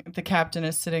sitting, the captain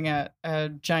is sitting at a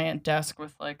giant desk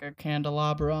with, like, a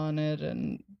candelabra on it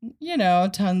and, you know,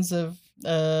 tons of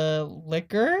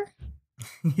liquor.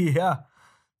 Yeah.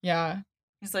 Yeah.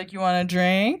 He's like, you want a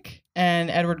drink? And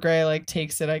Edward Gray, like,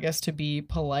 takes it, I guess, to be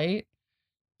polite.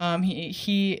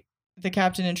 The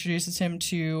captain introduces him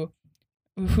to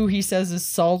who he says is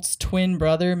Salt's twin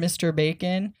brother, Mr.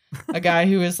 Bacon, a guy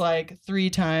who is like 3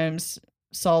 times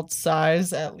Salt's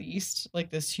size at least,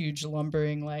 like this huge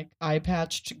lumbering, like eye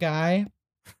patched guy.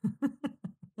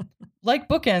 Like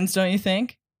bookends, don't you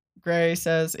think? Gray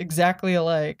says exactly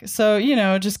alike. So,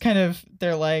 just kind of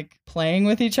they're like playing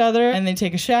with each other and they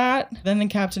take a shot. Then the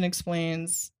captain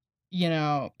explains,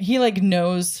 he like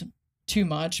knows too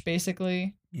much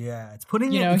basically. Yeah, it's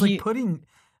like putting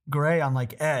Gray on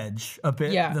like edge a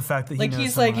bit. Yeah. The fact that like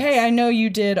he's like, hey, I know you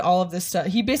did all of this stuff.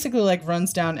 He basically like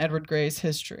runs down Edward Gray's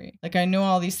history. Like, I know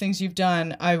all these things you've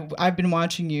done. I've been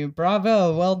watching you.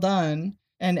 Bravo, well done.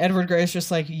 And Edward Gray's just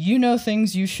like, you know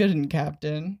things you shouldn't,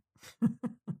 Captain.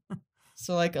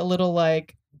 So like a little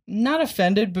like not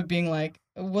offended, but being like,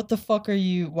 what the fuck are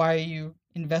you? Why are you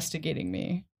investigating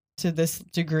me to this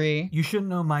degree? You shouldn't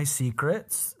know my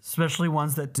secrets, especially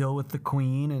ones that deal with the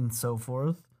Queen and so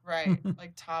forth. Right.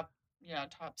 Like top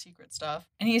secret stuff.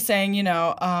 And he's saying,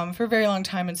 for a very long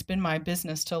time, it's been my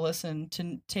business to listen,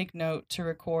 to take note, to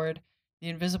record the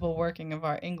invisible working of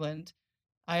our England.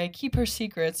 I keep her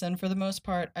secrets, and for the most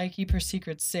part, I keep her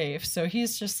secrets safe. So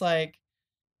he's just like,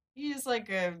 he's like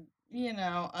a,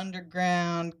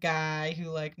 underground guy who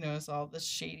like knows all this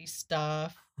shady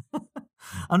stuff.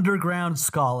 Underground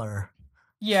scholar.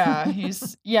 Yeah,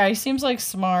 he seems like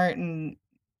smart and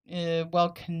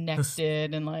well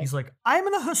connected, and like he's like, I'm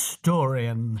a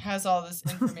historian. Has all this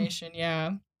information,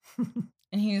 yeah.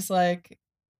 And he's like,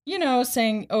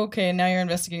 saying, okay, now you're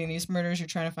investigating these murders, you're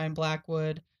trying to find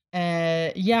Blackwood.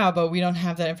 Yeah, but we don't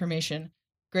have that information.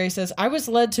 Gray says, I was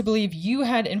led to believe you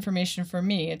had information for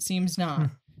me. It seems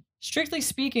not. Strictly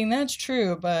speaking, that's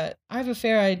true, but I have a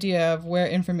fair idea of where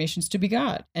information's to be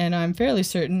got, and I'm fairly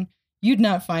certain you'd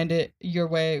not find it your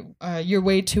way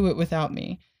to it without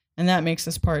me, and that makes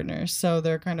us partners. So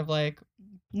they're kind of like,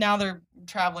 now they're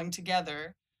traveling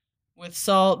together with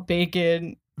Salt,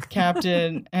 Bacon,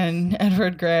 Captain, and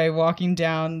Edward Gray walking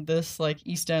down this like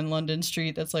East End London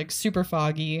street that's like super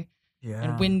foggy. Yeah.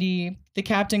 And windy. The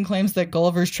captain claims that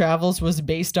Gulliver's Travels was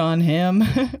based on him.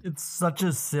 It's such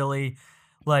a silly,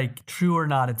 like, true or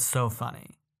not, it's so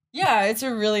funny. Yeah, it's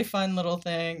a really fun little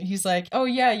thing. He's like, oh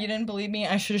yeah, you didn't believe me?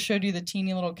 I should have showed you the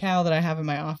teeny little cow that I have in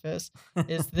my office.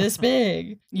 It's this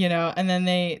big, and then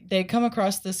they come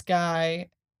across this guy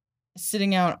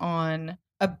sitting out on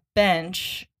a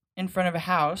bench in front of a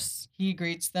house. He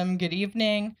greets them, good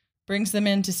evening. Brings them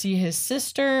in to see his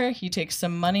sister. He takes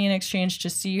some money in exchange to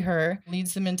see her.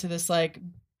 Leads them into this like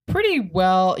pretty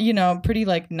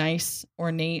like nice,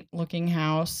 ornate looking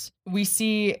house. We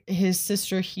see his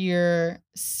sister here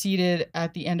seated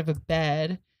at the end of a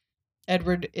bed.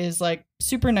 Edward is like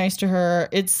super nice to her.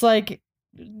 It's like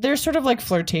they're sort of like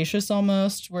flirtatious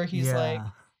almost, where he's like,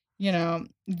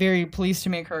 very pleased to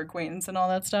make her acquaintance and all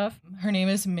that stuff. Her name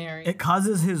is Mary. It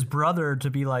causes his brother to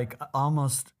be like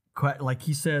almost quite like,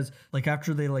 he says, like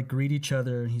after they like greet each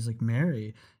other and he's like,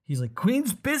 Mary, he's like,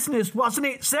 Queen's business, wasn't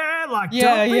it, sir? Like,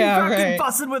 don't be fucking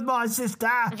fussing with my sister.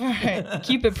 Right.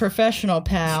 Keep it professional,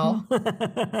 pal.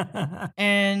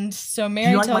 And so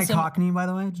Mary tells him. Do you like my Cockney, by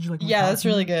the way? Did you like my Cockney? That's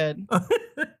really good.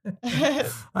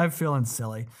 I'm feeling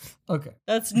silly. Okay.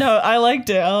 I liked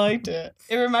it.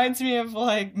 It reminds me of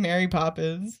like Mary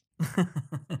Poppins.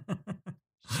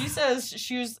 She says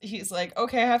he's like,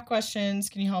 okay, I have questions.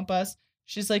 Can you help us?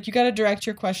 She's like, you got to direct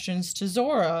your questions to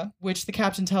Zora, which the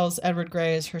captain tells Edward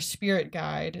Gray is her spirit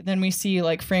guide. Then we see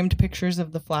like framed pictures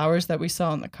of the flowers that we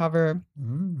saw on the cover.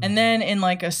 And then in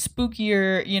like a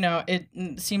spookier,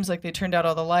 it seems like they turned out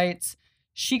all the lights.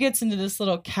 She gets into this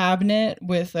little cabinet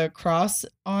with a cross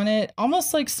on it,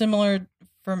 almost like similar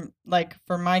for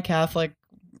my Catholic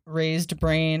raised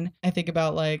brain. I think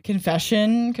about like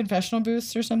confessional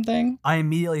booths or something. I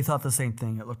immediately thought the same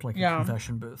thing. It looked like a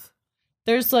confession booth.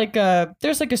 There's like a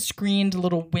screened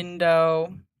little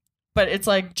window, but it's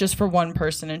like just for one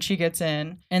person, and she gets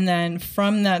in, and then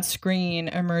from that screen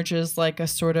emerges like a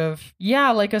sort of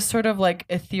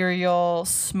ethereal,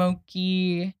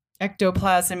 smoky,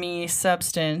 ectoplasmy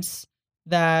substance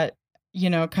that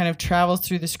kind of travels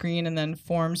through the screen and then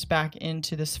forms back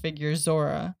into this figure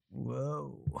Zora.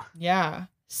 Whoa. Yeah.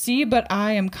 See, but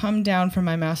I am come down from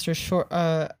my master's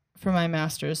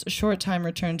a short time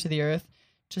returned to the earth,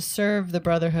 to serve the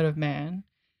brotherhood of man.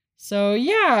 So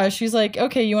yeah, she's like,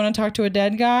 okay, you want to talk to a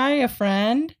dead guy, a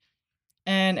friend?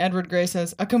 And Edward Gray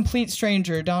says, a complete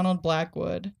stranger, Donald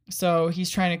Blackwood. So he's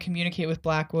trying to communicate with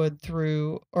Blackwood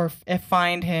through, or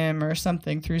find him or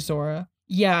something through Zora.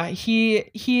 Yeah,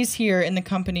 he's here in the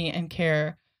company and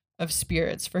care of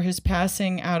spirits, for his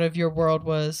passing out of your world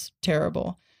was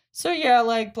terrible. So yeah,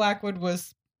 like Blackwood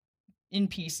was in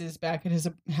pieces back at his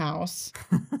house.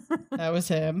 That was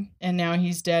him. And now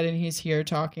he's dead and he's here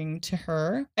talking to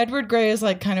her. Edward Grey is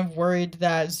like kind of worried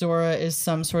that Zora is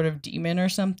some sort of demon or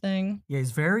something. Yeah,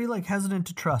 he's very like hesitant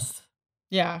to trust.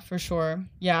 Yeah, for sure.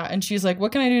 Yeah. And she's like,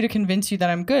 what can I do to convince you that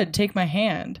I'm good? Take my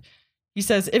hand. He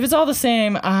says, if it's all the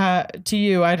same to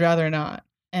you, I'd rather not.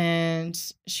 And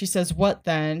she says, what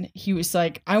then? He was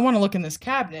like, I want to look in this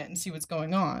cabinet and see what's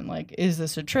going on. Like, is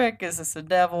this a trick? Is this a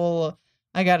devil?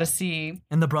 I got to see.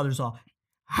 And the brother's all,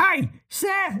 hey,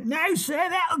 sir, no, sir,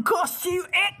 that'll cost you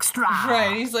extra.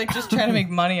 Right. He's like just trying to make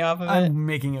money off of it. I'm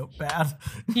making it bad.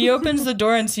 He opens the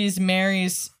door and sees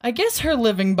Mary's, I guess her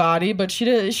living body, but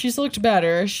she's looked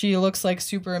better. She looks like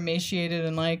super emaciated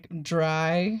and like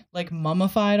dry, like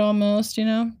mummified almost, you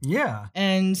know? Yeah.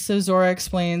 And so Zora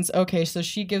explains, okay, so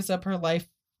she gives up her life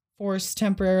force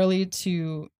temporarily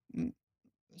so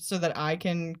that I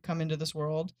can come into this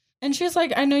world. And she's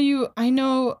like, I know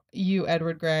you,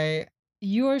 Edward Grey.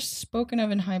 You are spoken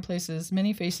of in high places.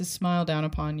 Many faces smile down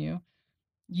upon you.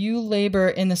 You labor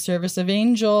in the service of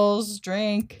angels.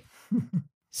 Drink.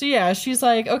 So yeah, she's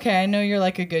like, okay, I know you're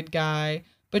like a good guy,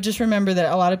 but just remember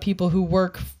that a lot of people who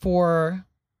work for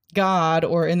God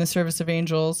or in the service of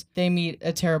angels, they meet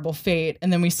a terrible fate.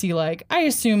 And then we see like, I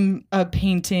assume a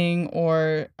painting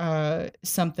or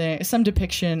some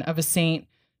depiction of a saint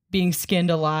being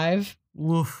skinned alive.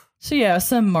 Woof. So yeah,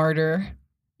 some martyr,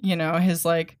 you know,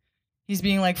 he's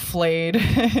being like flayed.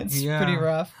 It's pretty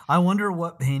rough. I wonder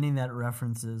what painting that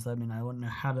references. I mean, I wouldn't know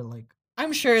how to like.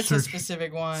 I'm sure it's a search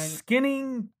specific one.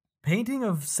 Skinning, painting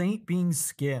of saint being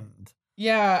skinned.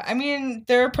 Yeah, I mean,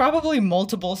 there are probably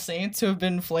multiple saints who have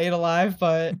been flayed alive,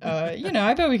 but you know,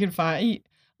 I bet we could find a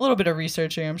little bit of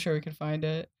researching. I'm sure we could find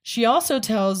it.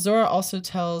 Zora also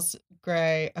tells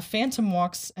Grey, a phantom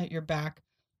walks at your back,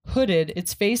 hooded,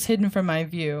 its face hidden from my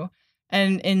view.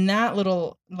 And in that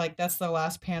little, like, that's the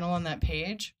last panel on that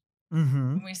page.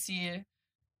 Mm-hmm. We see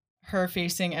her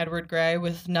facing Edward Grey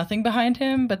with nothing behind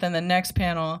him. But then the next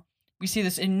panel, we see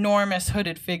this enormous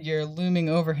hooded figure looming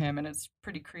over him. And it's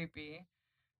pretty creepy.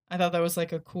 I thought that was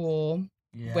like a cool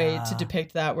way to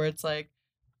depict that, where it's like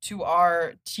to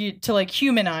like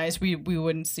human eyes, we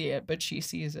wouldn't see it, but she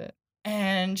sees it.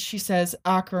 And she says,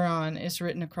 Acheron is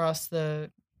written across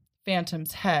the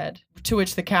Phantom's head, to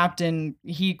which the captain,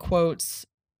 he quotes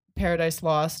Paradise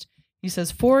Lost. He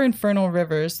says, 4 infernal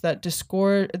rivers that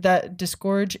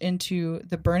disgorge into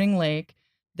the burning lake,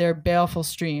 their baleful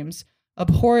streams,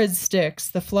 abhorred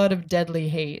Styx, the flood of deadly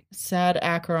hate, sad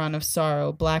Acheron of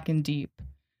sorrow, black and deep.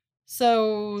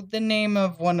 So the name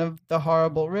of one of the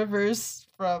horrible rivers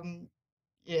from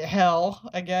hell,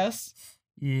 I guess.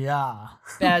 Yeah.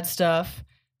 Bad stuff.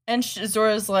 And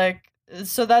Zora's like,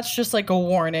 so that's just like a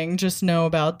warning. Just know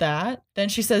about that. Then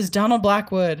she says, Donald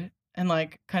Blackwood, and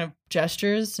like kind of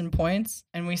gestures and points.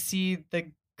 And we see the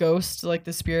ghost, like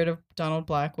the spirit of Donald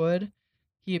Blackwood.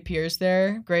 He appears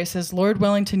there. Grey says, Lord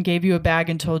Wellington gave you a bag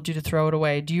and told you to throw it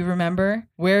away. Do you remember?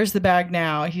 Where's the bag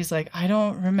now? He's like, I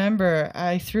don't remember.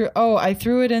 I threw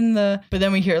it in the... But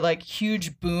then we hear like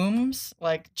huge booms,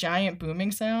 like giant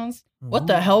booming sounds. Ooh. What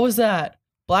the hell was that?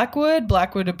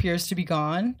 Blackwood appears to be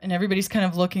gone, and everybody's kind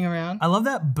of looking around. I love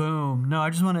that boom. No, I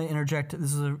just want to interject.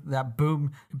 That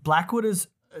boom. Blackwood is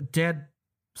a dead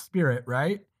spirit,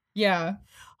 right? Yeah.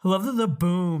 I love that the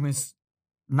boom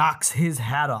knocks his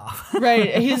hat off.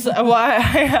 Right. He's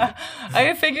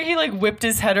I figure he like whipped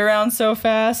his head around so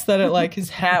fast that it like his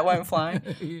hat went flying.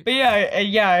 But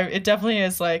yeah, it definitely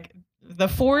is like the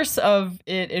force of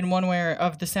it in one way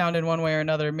of the sound in one way or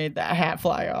another made that hat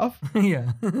fly off.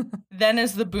 Yeah. Then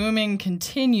as the booming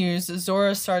continues,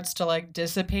 Zora starts to like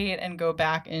dissipate and go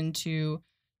back into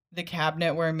the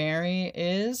cabinet where Mary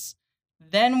is.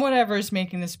 Then whatever's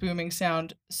making this booming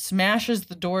sound smashes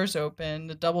the doors open.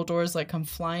 The double doors like come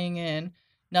flying in.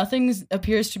 Nothing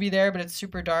appears to be there, but it's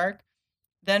super dark.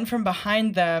 Then from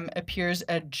behind them appears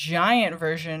a giant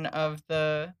version of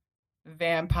the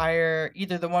vampire,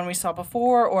 either the one we saw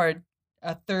before or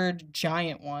a third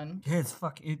giant one. Yeah,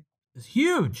 it's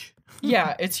huge.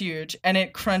 Yeah, it's huge. And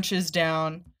it crunches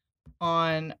down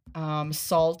on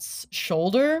Salt's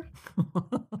shoulder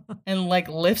and like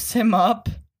lifts him up.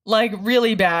 Like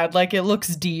really bad. Like it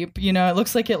looks deep, you know, it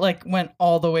looks like it like went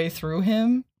all the way through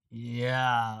him.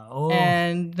 Yeah. Oh.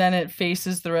 And then it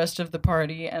faces the rest of the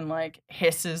party and like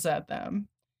hisses at them.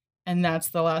 And that's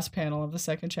the last panel of the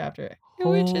second chapter,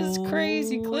 which is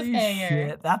crazy cliffhanger.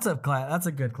 Shit. That's a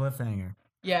good cliffhanger.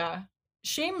 Yeah.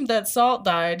 Shame that Salt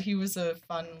died. He was a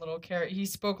fun little character. He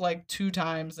spoke like 2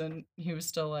 times and he was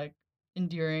still like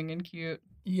endearing and cute.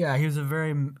 Yeah, he was a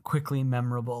very quickly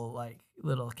memorable like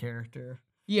little character.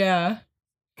 Yeah.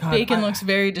 God, Bacon looks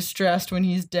very distressed when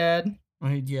he's dead.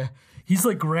 Yeah. He's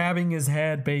like grabbing his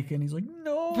head, Bacon. He's like,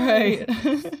 no. Right.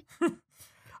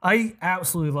 I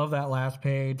absolutely love that last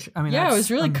page. I mean, yeah, it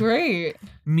was really great.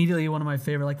 Immediately one of my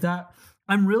favorite. Like that,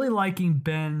 I'm really liking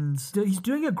Ben's. He's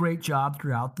doing a great job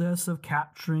throughout this of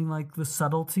capturing like the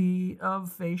subtlety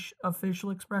of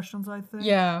facial expressions, I think.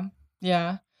 Yeah.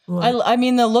 Yeah. Like, I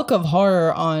mean, the look of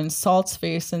horror on Salt's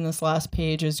face in this last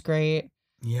page is great.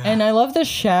 yeah. And I love the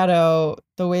shadow,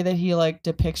 the way that he like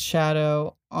depicts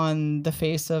shadow on the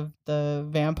face of the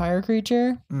vampire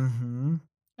creature. Mm-hmm.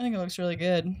 I think it looks really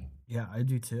good. Yeah, I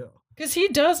do too. Because he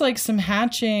does like some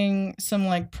hatching, some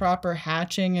like proper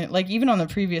hatching, like even on the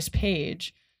previous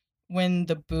page when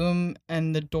the boom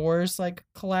and the doors like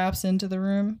collapse into the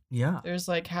room. Yeah. There's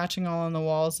like hatching all on the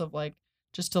walls of like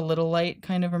just a little light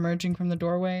kind of emerging from the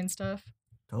doorway and stuff.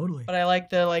 Totally. But I like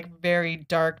the like very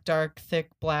dark, thick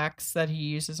blacks that he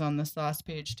uses on this last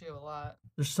page too a lot.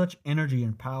 There's such energy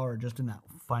and power just in that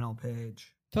final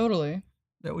page. Totally.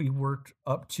 That we worked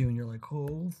up to, and you're like,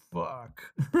 oh, fuck.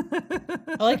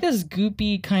 I like this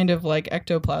goopy kind of like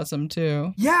ectoplasm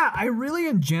too. Yeah, I really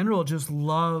in general just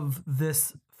love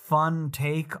this fun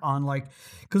take on like,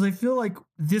 because I feel like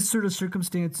this sort of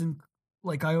circumstance and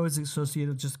like I always associate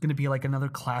it just going to be like another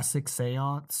classic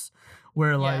seance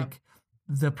where like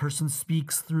the person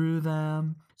speaks through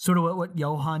them, sort of what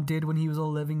Johann did when he was a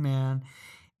living man.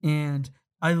 And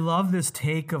I love this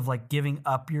take of like giving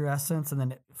up your essence and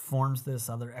then it forms this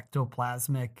other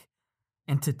ectoplasmic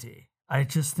entity. I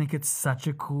just think it's such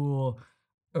a cool,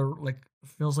 or like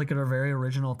feels like a very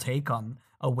original take on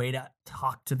a way to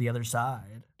talk to the other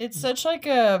side. It's such like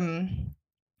it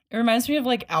reminds me of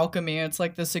like alchemy. It's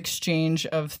like this exchange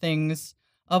of things,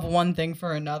 of one thing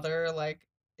for another. Like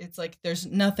it's like there's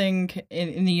nothing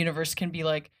in the universe can be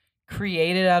like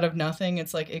created out of nothing.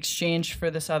 It's like exchanged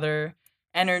for this other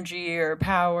energy or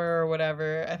power or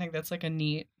whatever. I think that's like a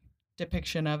neat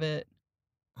depiction of it.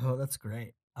 Oh, that's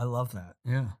great. I love that.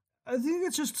 Yeah. I think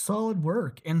it's just solid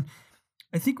work. And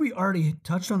I think we already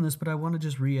touched on this, but I want to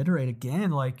just reiterate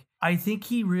again. Like, I think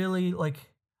he really, like,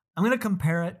 I'm going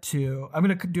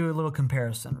to do a little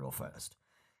comparison real fast.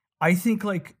 I think,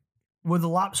 like, with the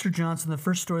Lobster Johnson, the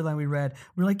first storyline we read,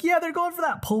 we're like, yeah, they're going for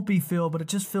that pulpy feel, but it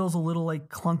just feels a little, like,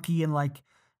 clunky and, like,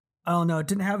 I don't know, it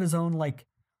didn't have his own, like,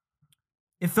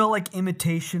 it felt like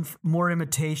more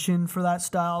imitation for that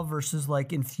style versus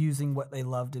like infusing what they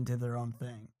loved into their own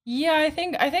thing. Yeah, I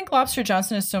think Lobster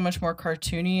Johnson is so much more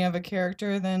cartoony of a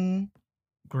character than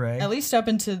Gray. At least up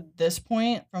until this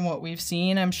point, from what we've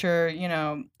seen. I'm sure, you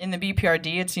know, in the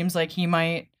BPRD, it seems like he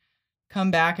might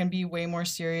come back and be way more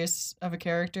serious of a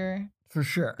character. For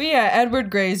sure. But yeah,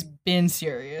 Edward Gray's been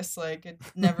serious. Like it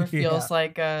never feels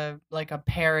like a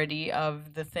parody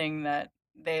of the thing that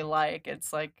they like.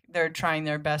 It's like they're trying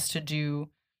their best to do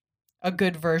a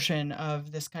good version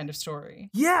of this kind of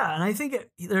story. Yeah, and I think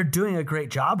they're doing a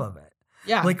great job of it.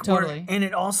 Yeah, like totally. And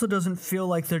it also doesn't feel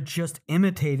like they're just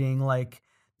imitating like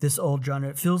this old genre.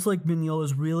 It feels like Mignola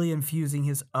is really infusing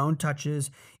his own touches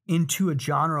into a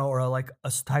genre or like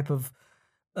a type of.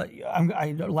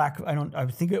 I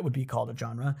think it would be called a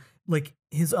genre. Like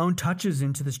his own touches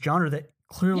into this genre that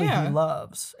clearly he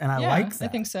loves, and I like that. I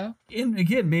think so. And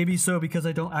again, maybe so because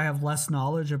I have less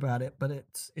knowledge about it, but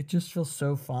it just feels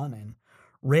so fun and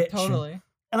rich. Totally.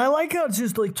 And I like how it's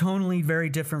just like tonally very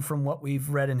different from what we've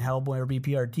read in Hellboy or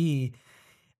BPRD.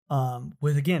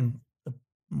 With again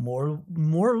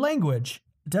more language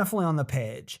definitely on the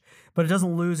page, but it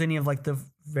doesn't lose any of like the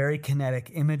very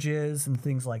kinetic images and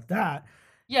things like that.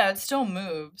 Yeah, it still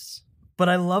moves. But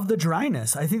I love the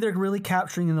dryness. I think they're really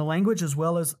capturing in the language as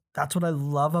well as that's what I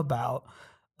love about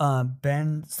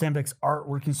Ben Stanbeck's art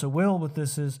working so well with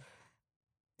this is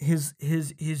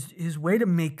his way to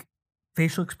make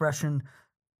facial expression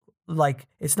like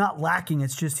it's not lacking.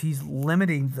 It's just he's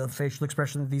limiting the facial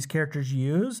expression that these characters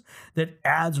use that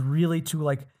adds really to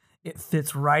like it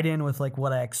fits right in with like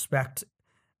what I expect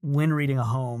when reading a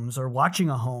Holmes or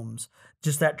watching a Holmes.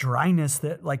 Just that dryness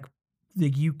that like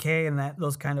the UK and that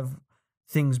those kind of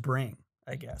things bring,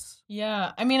 I guess.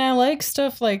 Yeah, I mean, I like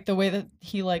stuff like the way that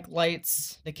he like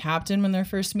lights the captain when they're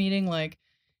first meeting. Like,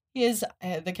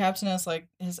 the captain has like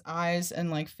his eyes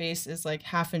and like face is like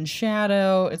half in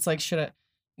shadow. It's like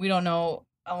we don't know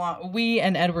a lot. We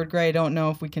and Edward Gray don't know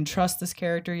if we can trust this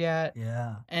character yet.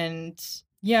 Yeah, and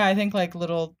yeah, I think like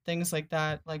little things like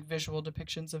that, like visual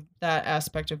depictions of that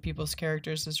aspect of people's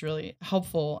characters, is really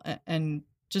helpful and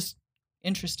just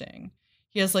interesting.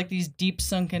 he has like these deep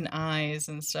sunken eyes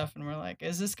and stuff, and we're like,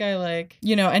 is this guy like,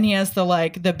 you know? And he has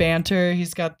the banter.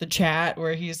 He's got the chat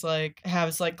where he's like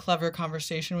has like clever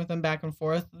conversation with them back and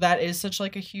forth. That is such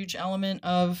like a huge element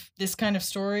of this kind of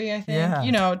story. I think, Yeah.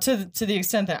 you know, to the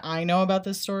extent that I know about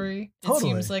this story, it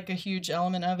Totally. seems like a huge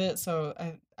element of it. So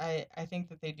I think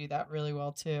that they do that really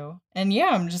well too. And yeah,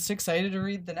 I'm just excited to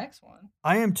read the next one.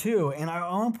 I am too, and I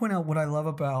want to point out what I love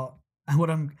about what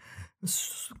I'm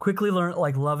quickly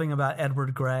loving about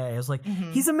Edward Gray is like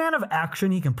Mhm. he's a man of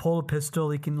action. He can pull a pistol.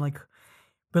 He can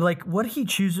but like what he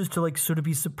chooses to like sort of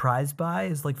be surprised by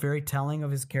is like very telling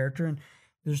of his character. And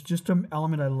there's just an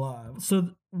element I love. So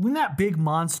when that big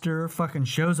monster fucking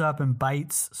shows up and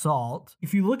bites Salt,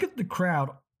 if you look at the crowd,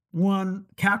 one,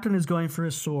 Captain is going for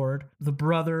his sword. The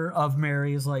brother of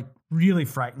Mary is like really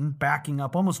frightened, backing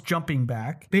up, almost jumping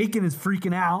back. Bacon is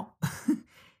freaking out.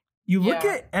 You look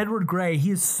Yeah. at Edward Gray,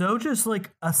 he is so just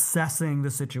like assessing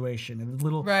the situation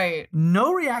and Right.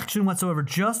 no reaction whatsoever,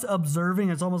 just observing.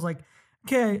 It's almost like,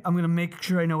 okay, I'm going to make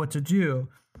sure I know what to do.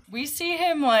 We see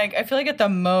him like, I feel like at the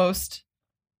most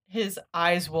his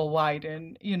eyes will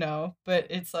widen, you know, but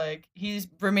it's like he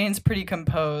remains pretty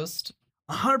composed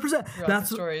 100%. throughout That's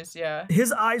the stories. Yeah.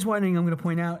 his eyes widening. I'm going to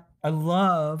point out, I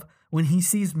love when he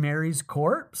sees Mary's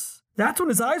corpse. That's when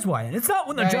his eyes widen. It's not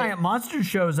when the Right. giant monster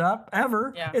shows up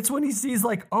ever. Yeah. It's when he sees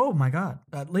like, oh my God,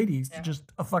 that lady's Yeah. just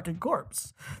a fucking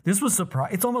corpse. This was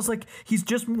surprise. It's almost like he's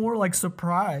just more like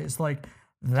surprised. Like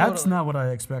that's Totally. not what I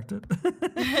expected.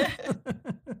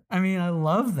 I mean, I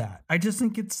love that. I just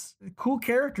think it's cool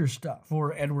character stuff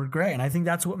for Edward Gray. And I think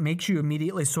that's what makes you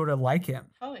immediately sort of like him.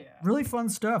 Hell yeah. Really fun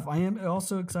stuff. I am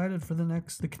also excited for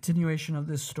the continuation of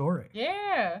this story.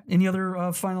 Yeah. Any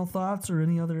other final thoughts or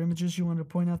any other images you wanted to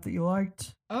point out that you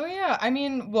liked? Oh yeah. I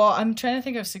mean, well, I'm trying to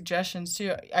think of suggestions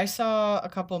too. I saw a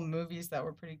couple movies that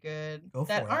were pretty good Go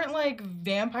that for it. aren't like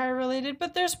vampire related,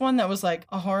 but there's one that was like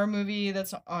a horror movie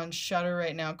that's on Shudder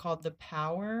right now called The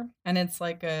Power, and it's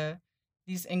like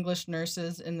these English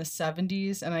nurses in the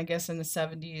 70s, and I guess in the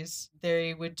 70s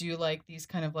they would do like these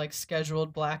kind of like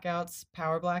scheduled blackouts,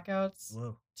 power blackouts,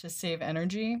 Whoa. to save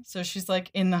energy. So she's like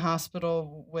in the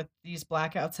hospital with these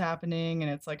blackouts happening,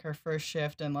 and it's like her first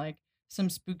shift, and like some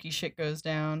spooky shit goes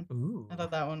down. Ooh. I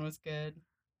thought that one was good.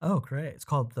 Oh, great. It's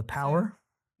called The Power.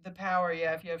 The Power,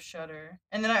 yeah, if you have Shudder.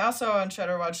 And then I also on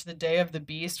Shudder watched The Day of the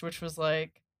Beast, which was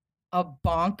like a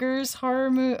bonkers horror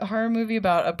movie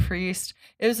about a priest.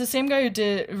 It was the same guy who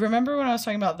did. Remember when I was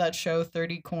talking about that show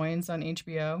 30 Coins on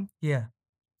HBO? Yeah.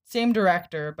 Same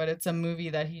director, but it's a movie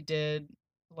that he did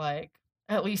like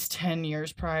at least 10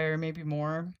 years prior, maybe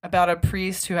more, about a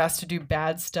priest who has to do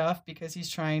bad stuff because he's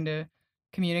trying to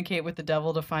communicate with the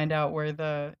devil to find out where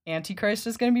the Antichrist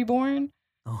is going to be born.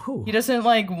 Oh. He doesn't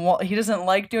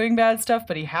like doing bad stuff,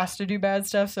 but he has to do bad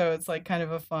stuff, so it's like kind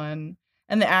of a fun.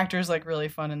 And the actor's like really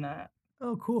fun in that.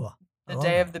 Oh, cool. The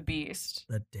Day of the Beast.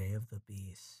 The Day of the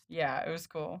Beast. Yeah, it was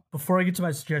cool. Before I get to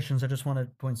my suggestions, I just want to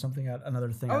point something out.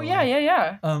 Another thing. Oh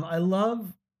yeah. I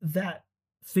love that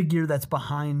figure that's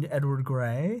behind Edward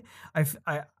Gray.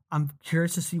 I'm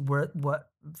curious to see what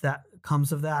that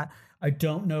comes of that. I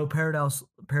don't know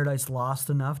Paradise Lost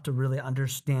enough to really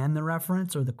understand the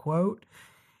reference or the quote,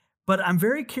 but I'm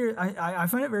very curious. I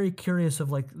find it very curious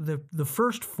of like the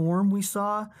first form we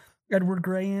saw Edward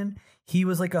Gray in. He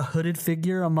was like a hooded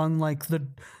figure among like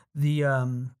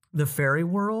the fairy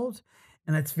world,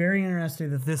 and it's very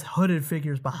interesting that this hooded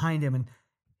figure is behind him and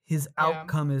his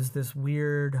outcome is this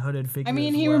weird hooded figure. I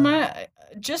mean,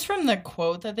 just from the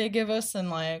quote that they give us, and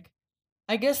like,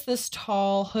 I guess this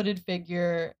tall hooded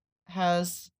figure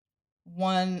has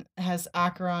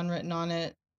Acheron written on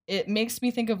it. It makes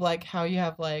me think of like how you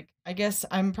have like, I guess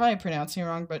I'm probably pronouncing it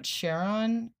wrong, but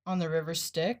Charon on the river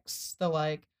Styx, the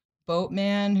like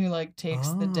boatman who like takes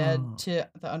the dead to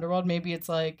the underworld. Maybe it's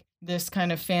like this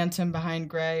kind of phantom behind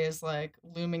Gray is like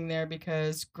looming there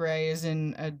because Gray is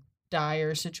in a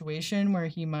dire situation where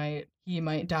he might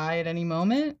die at any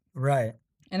moment, right,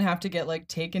 and have to get like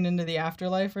taken into the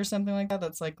afterlife or something like that.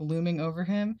 That's like looming over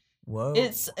him. Whoa.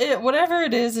 Whatever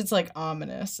it is, it's like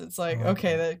ominous. It's like,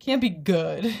 okay, that can't be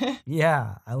good.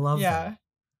 Yeah, I love that. Yeah.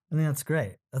 I think that's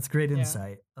great. That's great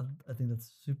insight. I think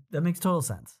that makes total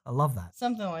sense. I love that.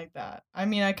 Something like that. I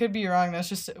mean, I could be wrong. That's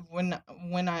just when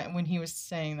he was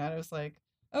saying that, I was like,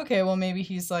 okay, well maybe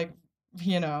he's like,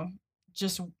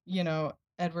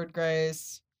 Edward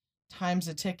Gray's time's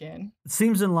a ticking. It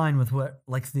seems in line with what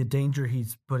like the danger he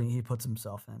puts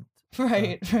himself in.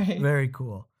 Right. Very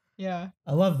cool. Yeah.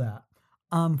 I love that.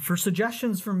 For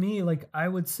suggestions for me, like I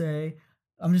would say,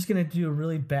 I'm just gonna do a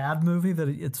really bad movie that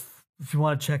if you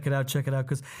want to check it out,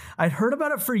 because I'd heard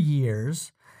about it for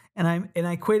years, And I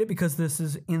equate it because this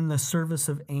is in the service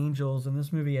of angels, and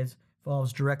this movie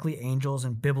involves directly angels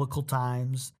in biblical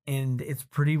times, and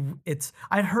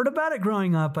I'd heard about it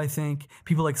growing up. I think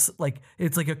people like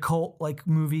it's like a cult like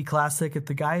movie classic.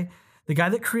 The guy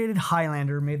that created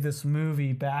Highlander made this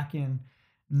movie back in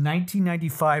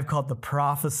 1995 called The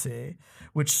Prophecy,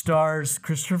 which stars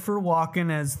Christopher Walken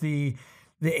as the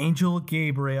angel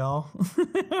Gabriel,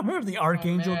 or the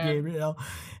archangel Gabriel.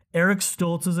 Eric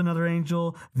Stoltz is another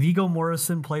angel. Viggo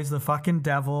Mortensen plays the fucking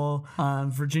devil.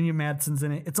 Virginia Madsen's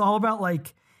in it. It's all about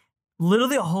like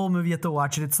literally a whole movie. You have to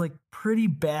watch it. It's like pretty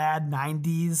bad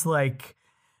 90s like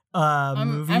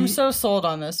movie. I'm so sold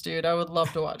on this, dude. I would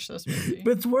love to watch this movie.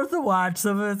 But it's worth a watch.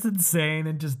 Some of it's insane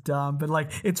and just dumb, but like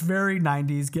it's very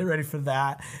 90s. Get ready for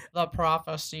that. The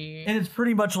Prophecy. And it's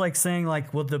pretty much like saying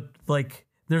like, well,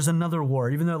 there's another war,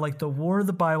 even though like the war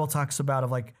the Bible talks about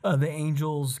of like the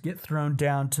angels get thrown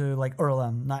down to like, or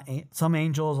some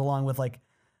angels along with like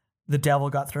the devil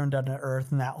got thrown down to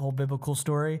earth and that whole biblical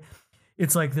story.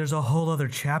 It's like there's a whole other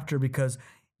chapter because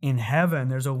in heaven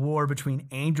there's a war between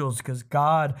angels because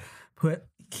God put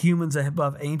humans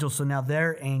above angels. So now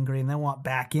they're angry and they want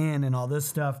back in and all this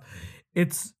stuff.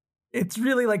 It's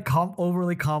really like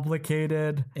overly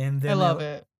complicated. And then I love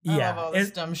it. I love all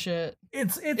this dumb shit.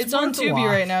 It's on Tubi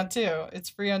right now too. It's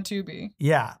free on Tubi.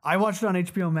 Yeah, I watched it on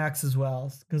HBO Max as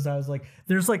well because I was like,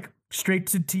 there's like straight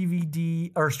to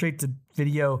DVD or straight to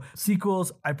video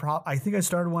sequels. I think I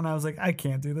started one. I was like, I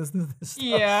can't do this. This stuff's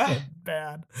so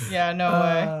bad. Yeah, no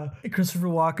way. Christopher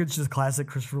Walken's just classic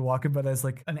Christopher Walken, but as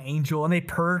like an angel, and they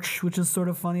perch, which is sort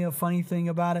of funny. A funny thing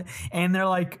about it, and they're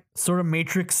like sort of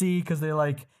Matrixy because they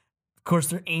like, of course,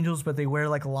 they're angels, but they wear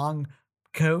like long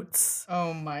coats.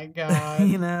 Oh my god.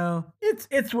 You know,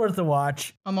 it's worth a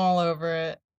watch. I'm all over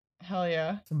it. Hell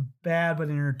yeah. Some bad but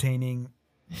entertaining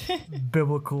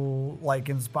biblical like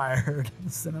inspired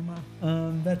cinema.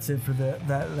 That's it for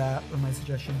that for my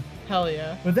suggestion. Hell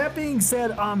yeah. With that being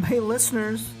said, hey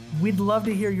listeners, we'd love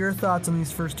to hear your thoughts on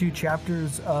these first 2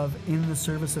 chapters of In the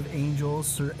Service of Angels,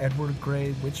 Sir Edward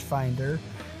Grey Witchfinder.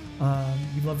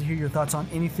 We'd love to hear your thoughts on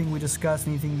anything we discussed,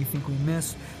 anything you think we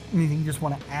missed, anything you just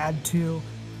want to add to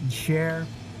and share.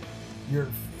 Your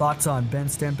thoughts on Ben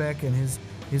Stenbeck and his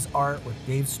art with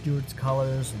Dave Stewart's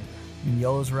colors and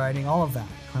Mignola's writing, all of that.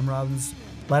 Clem Robin's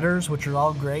letters, which are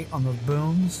all great on the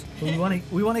booms. So we want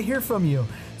to hear from you.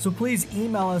 So please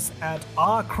email us at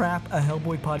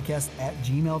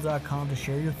awcrapahellboypodcast@gmail.com to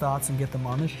share your thoughts and get them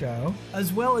on the show.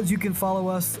 As well as you can follow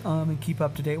us and keep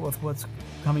up to date with what's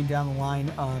coming down the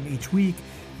line each week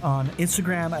on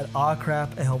Instagram at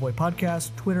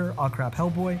awcrapahellboypodcast, Twitter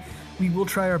awcraphellboy. We will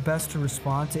try our best to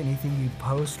respond to anything you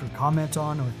post or comment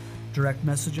on or direct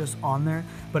message us on there.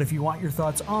 But if you want your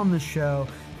thoughts on the show,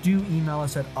 do email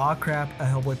us at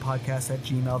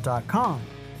awcrapahellboypodcast@gmail.com.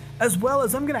 As well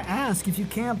as I'm going to ask, if you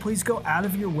can, please go out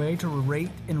of your way to rate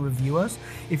and review us.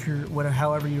 If you're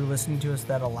however you're listening to us,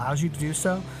 that allows you to do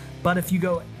so. But if you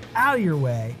go out of your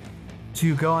way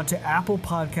to go onto Apple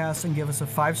Podcasts and give us a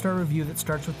 5-star review that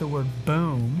starts with the word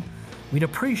boom, we'd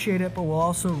appreciate it, but we'll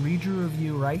also read your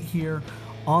review right here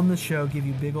on the show, give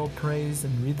you big old praise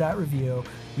and read that review.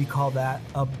 We call that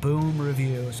a boom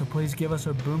review. So please give us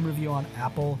a boom review on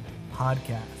Apple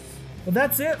Podcasts. Well,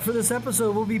 that's it for this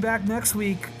episode. We'll be back next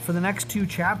week for the next 2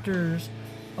 chapters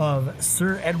of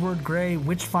Sir Edward Grey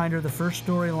Witchfinder, the first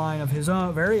storyline of his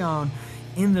own, very own,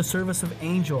 In the Service of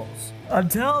Angels.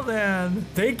 Until then,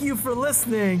 thank you for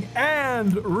listening,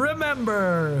 and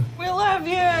remember, we love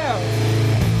you!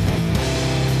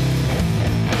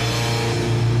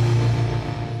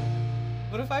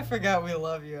 What if I forgot we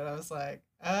love you and I was like,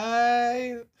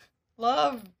 I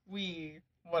love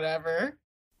whatever.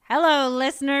 Hello,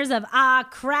 listeners of Ah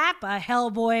Crap, a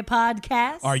Hellboy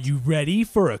podcast. Are you ready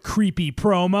for a creepy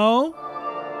promo?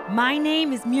 My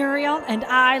name is Muriel, and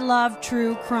I love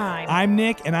true crime. I'm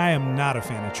Nick, and I am not a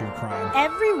fan of true crime.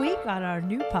 Every week on our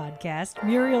new podcast,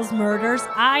 Muriel's Murders,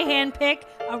 I handpick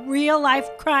a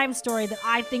real-life crime story that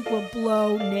I think will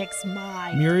blow Nick's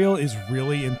mind. Muriel is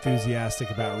really enthusiastic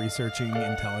about researching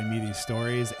and telling me these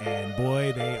stories, and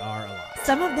boy, they are a lot.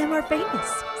 Some of them are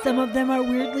famous. Some of them are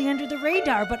weirdly under the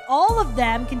radar, but all of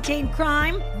them contain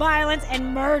crime, violence,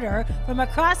 and murder from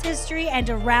across history and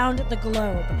around the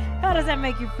globe. How does that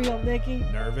make you feel, Nikki?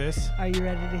 Nervous? Are you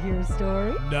ready to hear a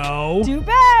story? No. Too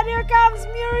bad. Here comes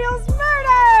Muriel's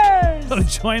Murders. So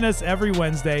join us every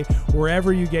Wednesday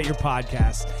wherever you get your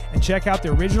podcasts, and check out the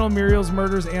original Muriel's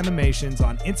Murders animations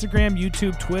on Instagram,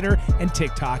 YouTube, Twitter, and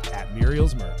TikTok at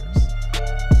Muriel's Murders.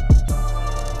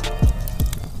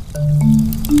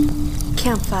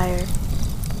 Campfire.